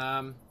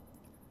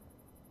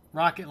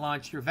 Rocket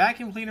launcher,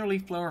 vacuum cleaner,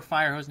 leaf blower,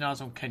 fire hose,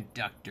 nozzle,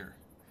 conductor.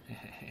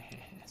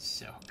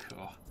 So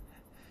cool.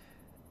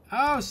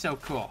 Oh, so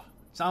cool.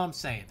 That's all I'm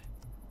saying.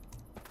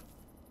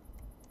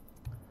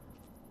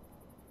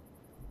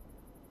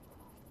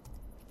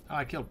 Oh,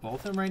 I killed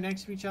both of them right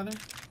next to each other?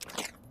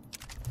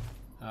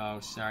 Oh,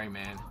 sorry,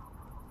 man.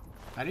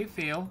 How do you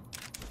feel?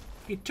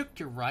 He took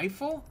your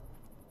rifle?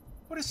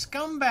 What a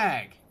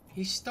scumbag.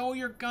 He stole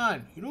your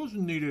gun. He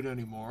doesn't need it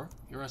anymore.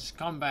 You're a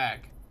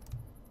scumbag.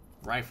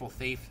 Rifle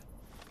thief.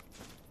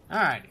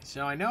 Alrighty,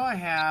 so I know I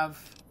have...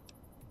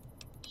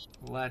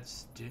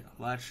 Let's do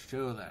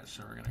this.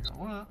 So we're gonna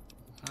go...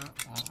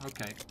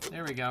 okay,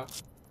 there we go.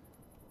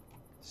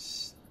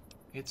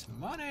 It's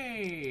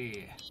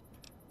money!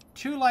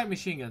 2 light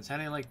machine guns. How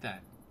do you like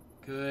that?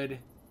 Good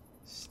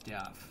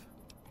stuff.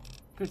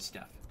 Good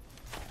stuff.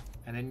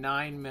 And a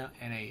 9mm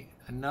and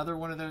another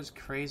one of those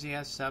crazy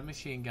ass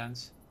submachine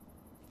guns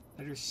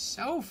that are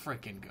so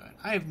freaking good.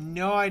 I have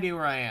no idea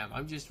where I am.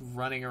 I'm just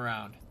running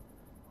around.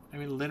 I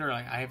mean,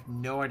 literally, I have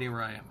no idea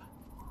where I am.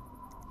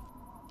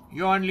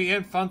 You're on the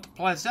Infant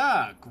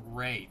Plaza.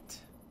 Great.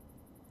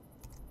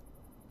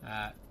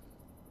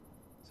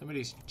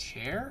 Somebody's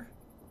chair?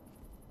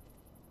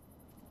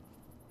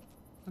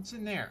 What's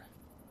in there?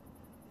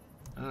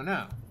 I don't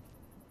know.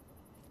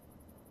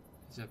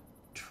 There's a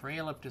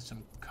trail up to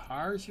some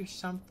cars or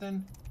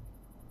something.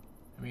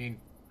 I mean,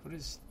 What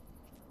is...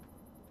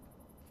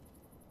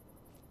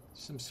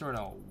 some sort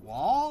of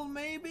wall,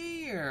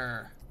 maybe?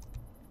 Or...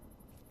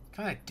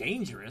 kind of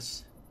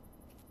dangerous.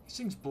 These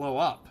things blow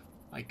up,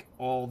 like,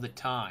 all the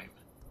time.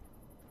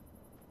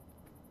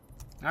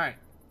 Alright.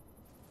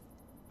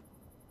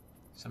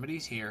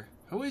 Somebody's here.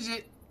 Who is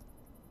it?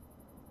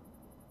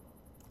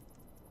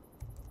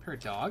 Pair of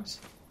dogs.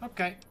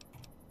 Okay.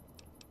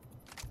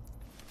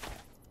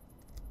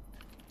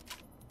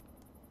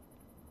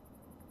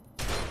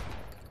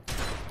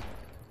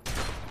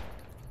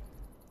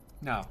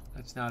 No,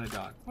 that's not a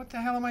dog. What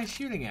the hell am I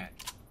shooting at?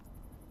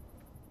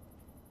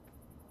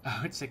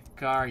 Oh, it's a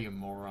car, you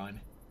moron.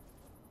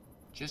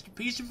 Just a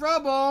piece of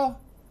rubble,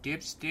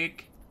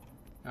 dipstick.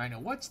 Alright, now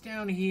what's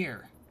down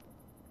here?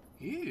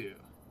 Ew.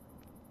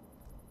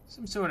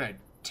 Some sort of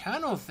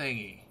tunnel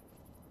thingy.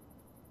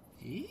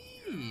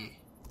 Eee.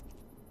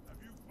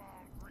 Have you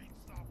found green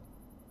stuff?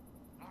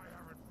 I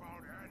haven't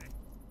found any.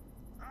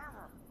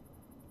 Ever.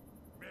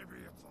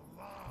 Maybe it's a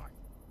lie.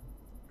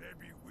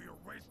 Maybe we're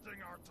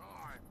wasting our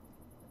time.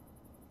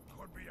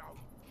 Could be out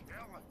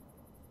killing.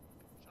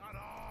 Shut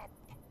up!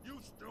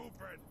 You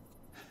stupid!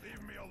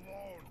 Leave me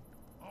alone.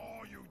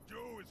 All you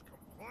do is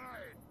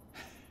complain.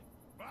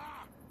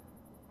 Bah!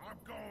 I'm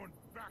going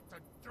back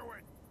to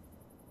doing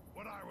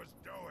what I was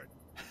doing.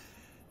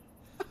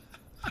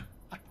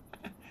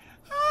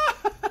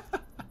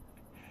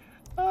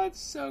 Oh,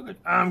 it's so good.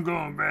 I'm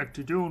going back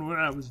to doing what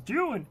I was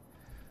doing.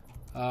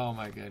 Oh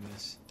my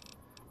goodness.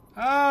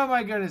 Oh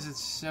my goodness,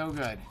 it's so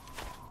good.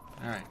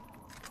 Alright.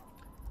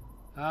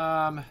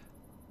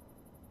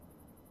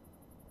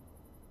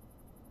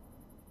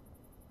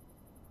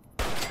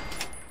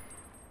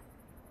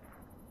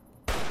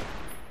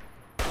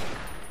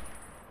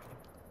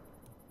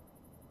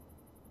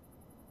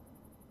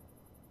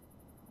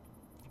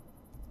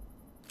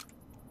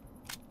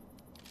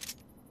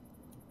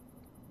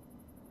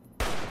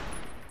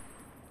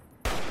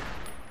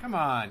 Come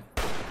on.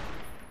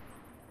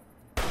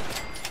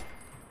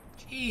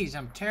 Jeez,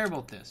 I'm terrible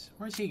at this.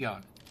 Where's he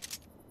going?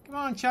 Come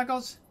on,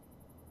 Chuckles.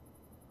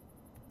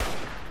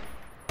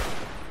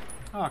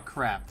 Oh,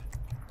 crap.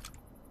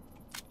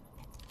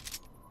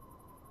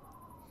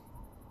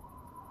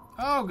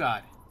 Oh,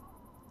 God.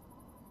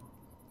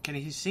 Can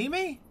he see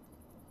me?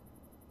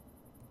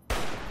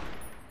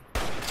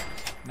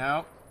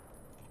 No.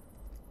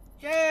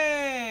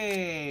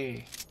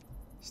 Yay!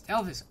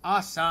 Stealth is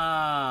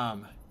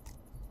awesome.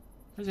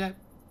 Where's that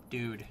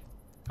dude?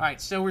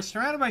 Alright, so we're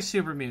surrounded by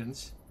super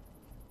mutants.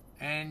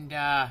 And,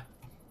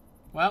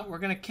 well, we're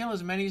gonna kill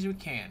as many as we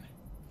can.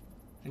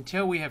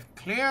 Until we have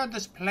cleared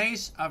this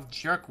place of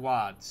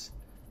jerkwads.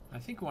 I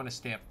think we want to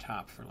stay up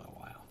top for a little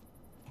while.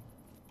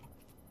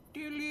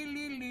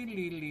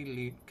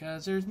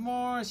 Because there's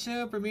more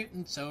super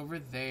mutants over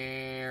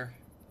there.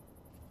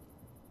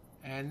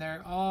 And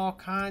they're all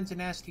kinds of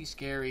nasty,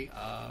 scary,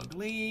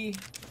 ugly.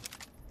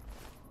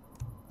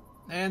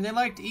 And they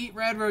like to eat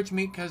red roach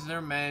meat because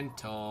they're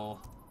mental.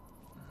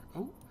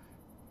 Oh.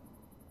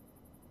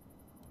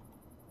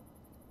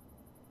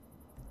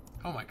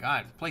 Oh my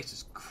god, the place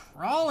is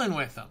crawling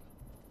with them.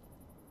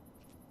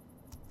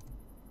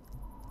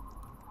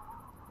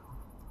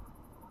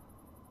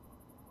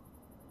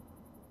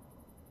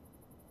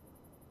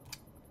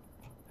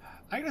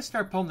 I gotta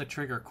start pulling the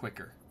trigger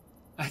quicker.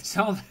 That's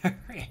all there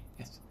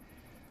is.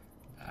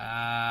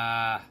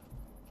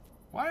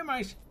 Why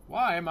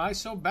am I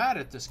so bad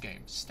at this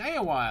game? Stay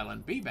a while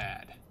and be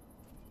bad.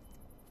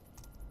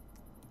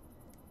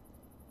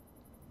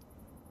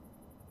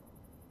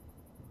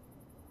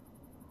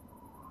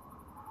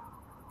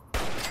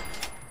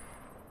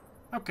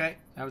 Okay,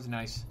 that was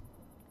nice.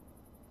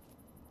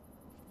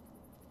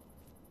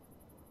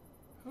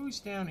 Who's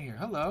down here?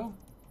 Hello?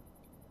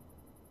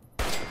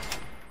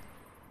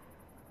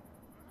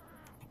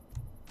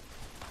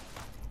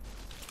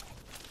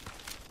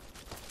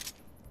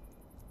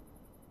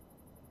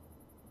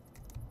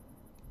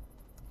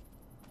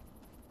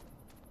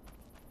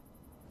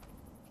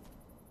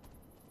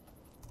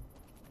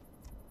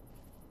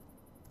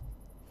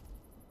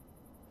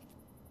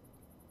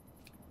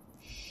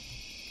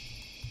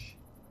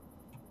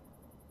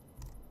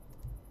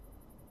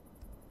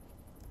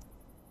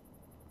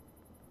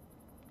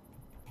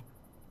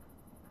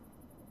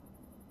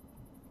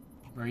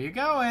 Where you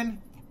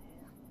going?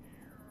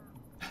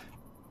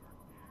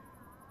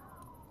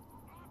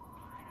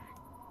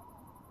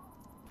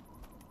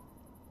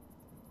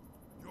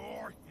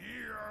 You're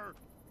here.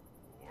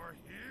 You're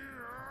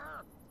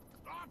here.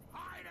 Stop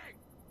hiding.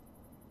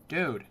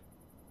 Dude.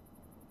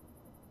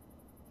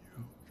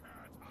 You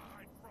can't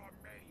hide from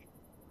me.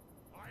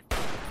 I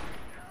can't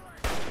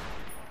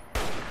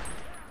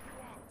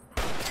do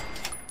it.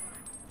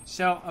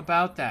 So,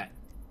 about that.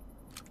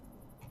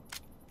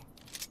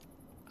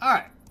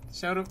 Alright.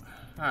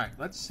 Alright,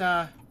 let's,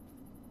 Oh,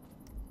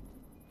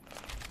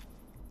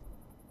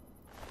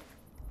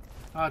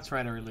 that's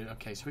right, I loot.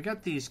 Okay, so we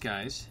got these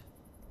guys.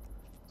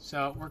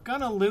 So, we're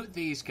gonna loot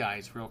these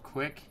guys real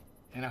quick.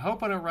 And I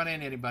hope I don't run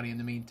into anybody in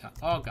the meantime.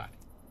 Oh, God.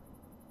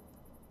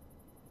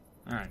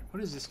 Alright,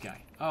 what is this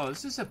guy? Oh,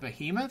 is this a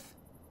behemoth?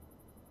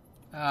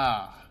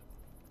 Ah.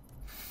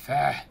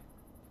 Fah.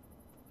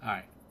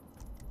 Alright.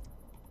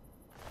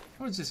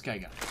 What's this guy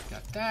got?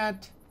 Got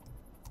that.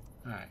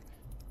 Alright.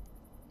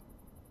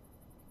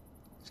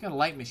 He's got a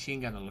light machine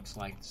gun, it looks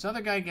like. This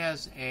other guy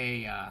has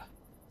a, I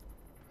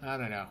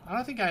don't know. I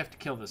don't think I have to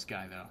kill this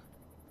guy, though.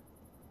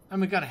 I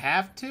mean, gonna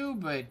have to,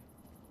 but,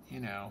 you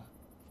know.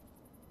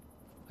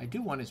 I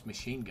do want his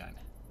machine gun.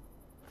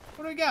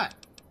 What do we got?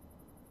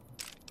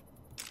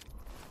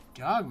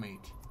 Dog meat.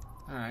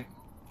 Alright.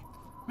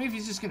 Maybe if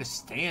he's just gonna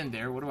stand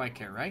there, what do I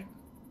care, right?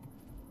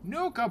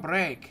 Nuka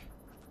break.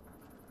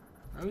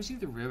 Rosie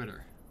the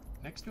Riveter.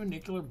 Next to a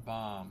nuclear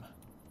bomb.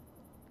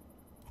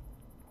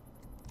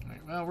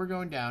 Alright, well, we're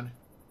going down.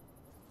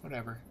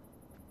 Whatever.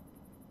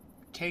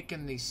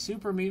 Taking the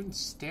super mutant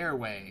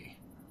stairway.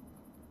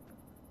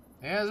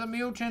 There's a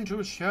mutant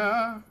who's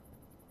sure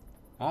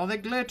all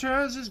that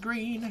glitters is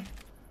green,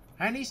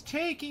 and he's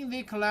taking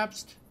the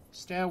collapsed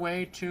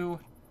stairway to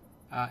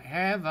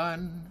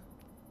heaven.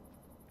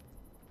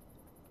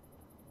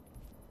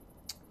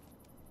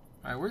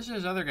 Alright, where's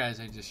those other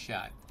guys I just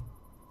shot?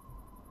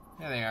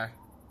 There they are.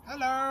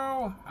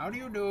 Hello! How do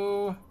you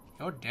do?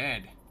 You're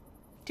dead.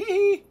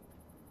 Tee-hee!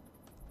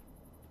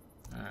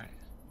 Alright.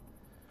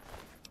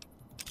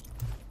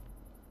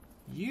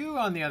 You,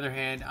 on the other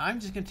hand, I'm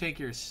just going to take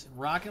your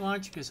rocket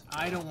launch because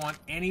I don't want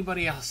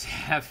anybody else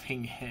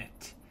having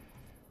it.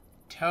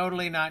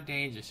 Totally not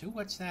dangerous. Ooh,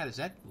 what's that? Is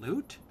that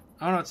loot?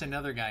 Oh, no, it's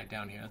another guy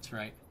down here. That's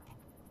right.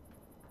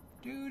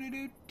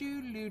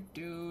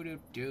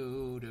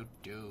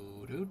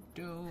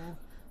 Do-do-do-do-do-do-do-do-do-do-do.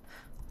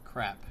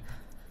 Crap.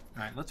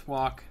 Alright, let's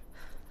walk.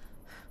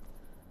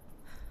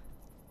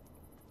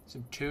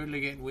 I'm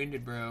totally getting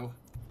winded, bro.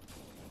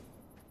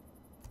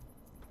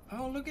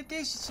 Oh, look at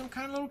this. It's some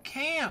kind of little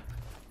camp.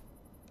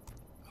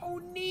 Oh,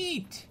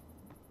 neat.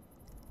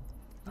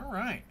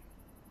 Alright.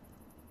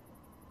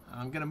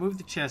 I'm going to move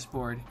the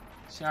chessboard.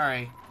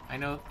 Sorry. I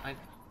know.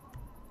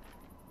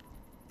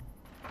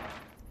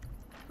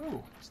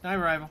 Ooh,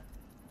 sniper rifle.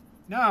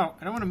 No,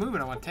 I don't want to move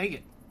it. I want to take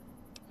it.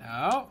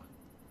 No.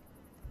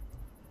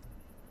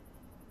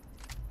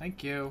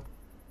 Thank you.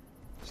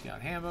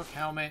 Scout handbook,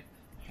 helmet,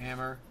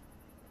 hammer.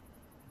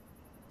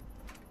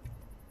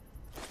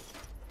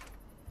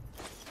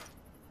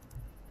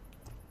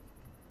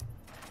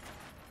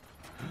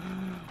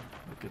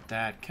 Look at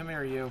that. Come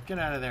here, you. Get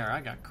out of there.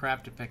 I got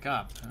crap to pick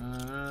up.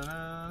 And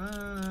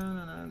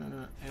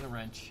a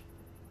wrench.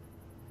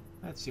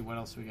 Let's see what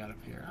else we got up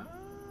here.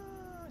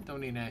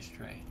 Don't need an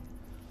ashtray.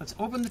 Let's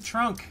open the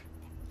trunk.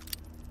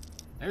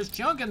 There's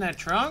junk in that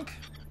trunk.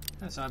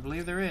 Yes, I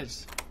believe there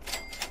is.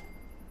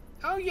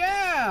 Oh,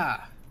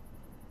 yeah!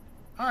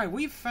 Alright,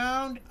 we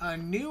found a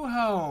new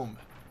home.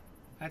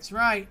 That's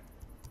right.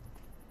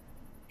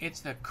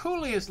 It's the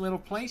coolest little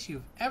place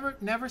you've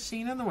never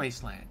seen in the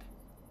Wasteland.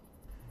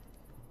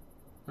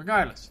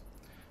 Regardless.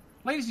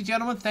 Ladies and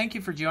gentlemen, thank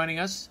you for joining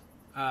us.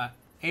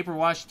 April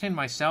Washington,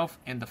 myself,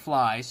 and the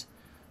Flies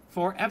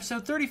for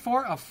episode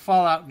 34 of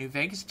Fallout New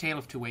Vegas, Tale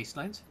of Two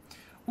Wastelands.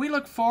 We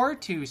look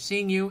forward to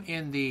seeing you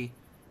in the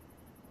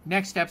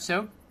next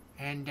episode,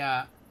 and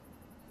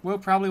we'll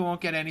probably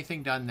won't get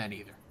anything done then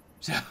either.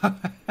 So,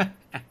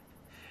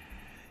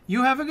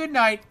 you have a good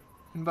night,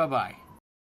 and bye-bye.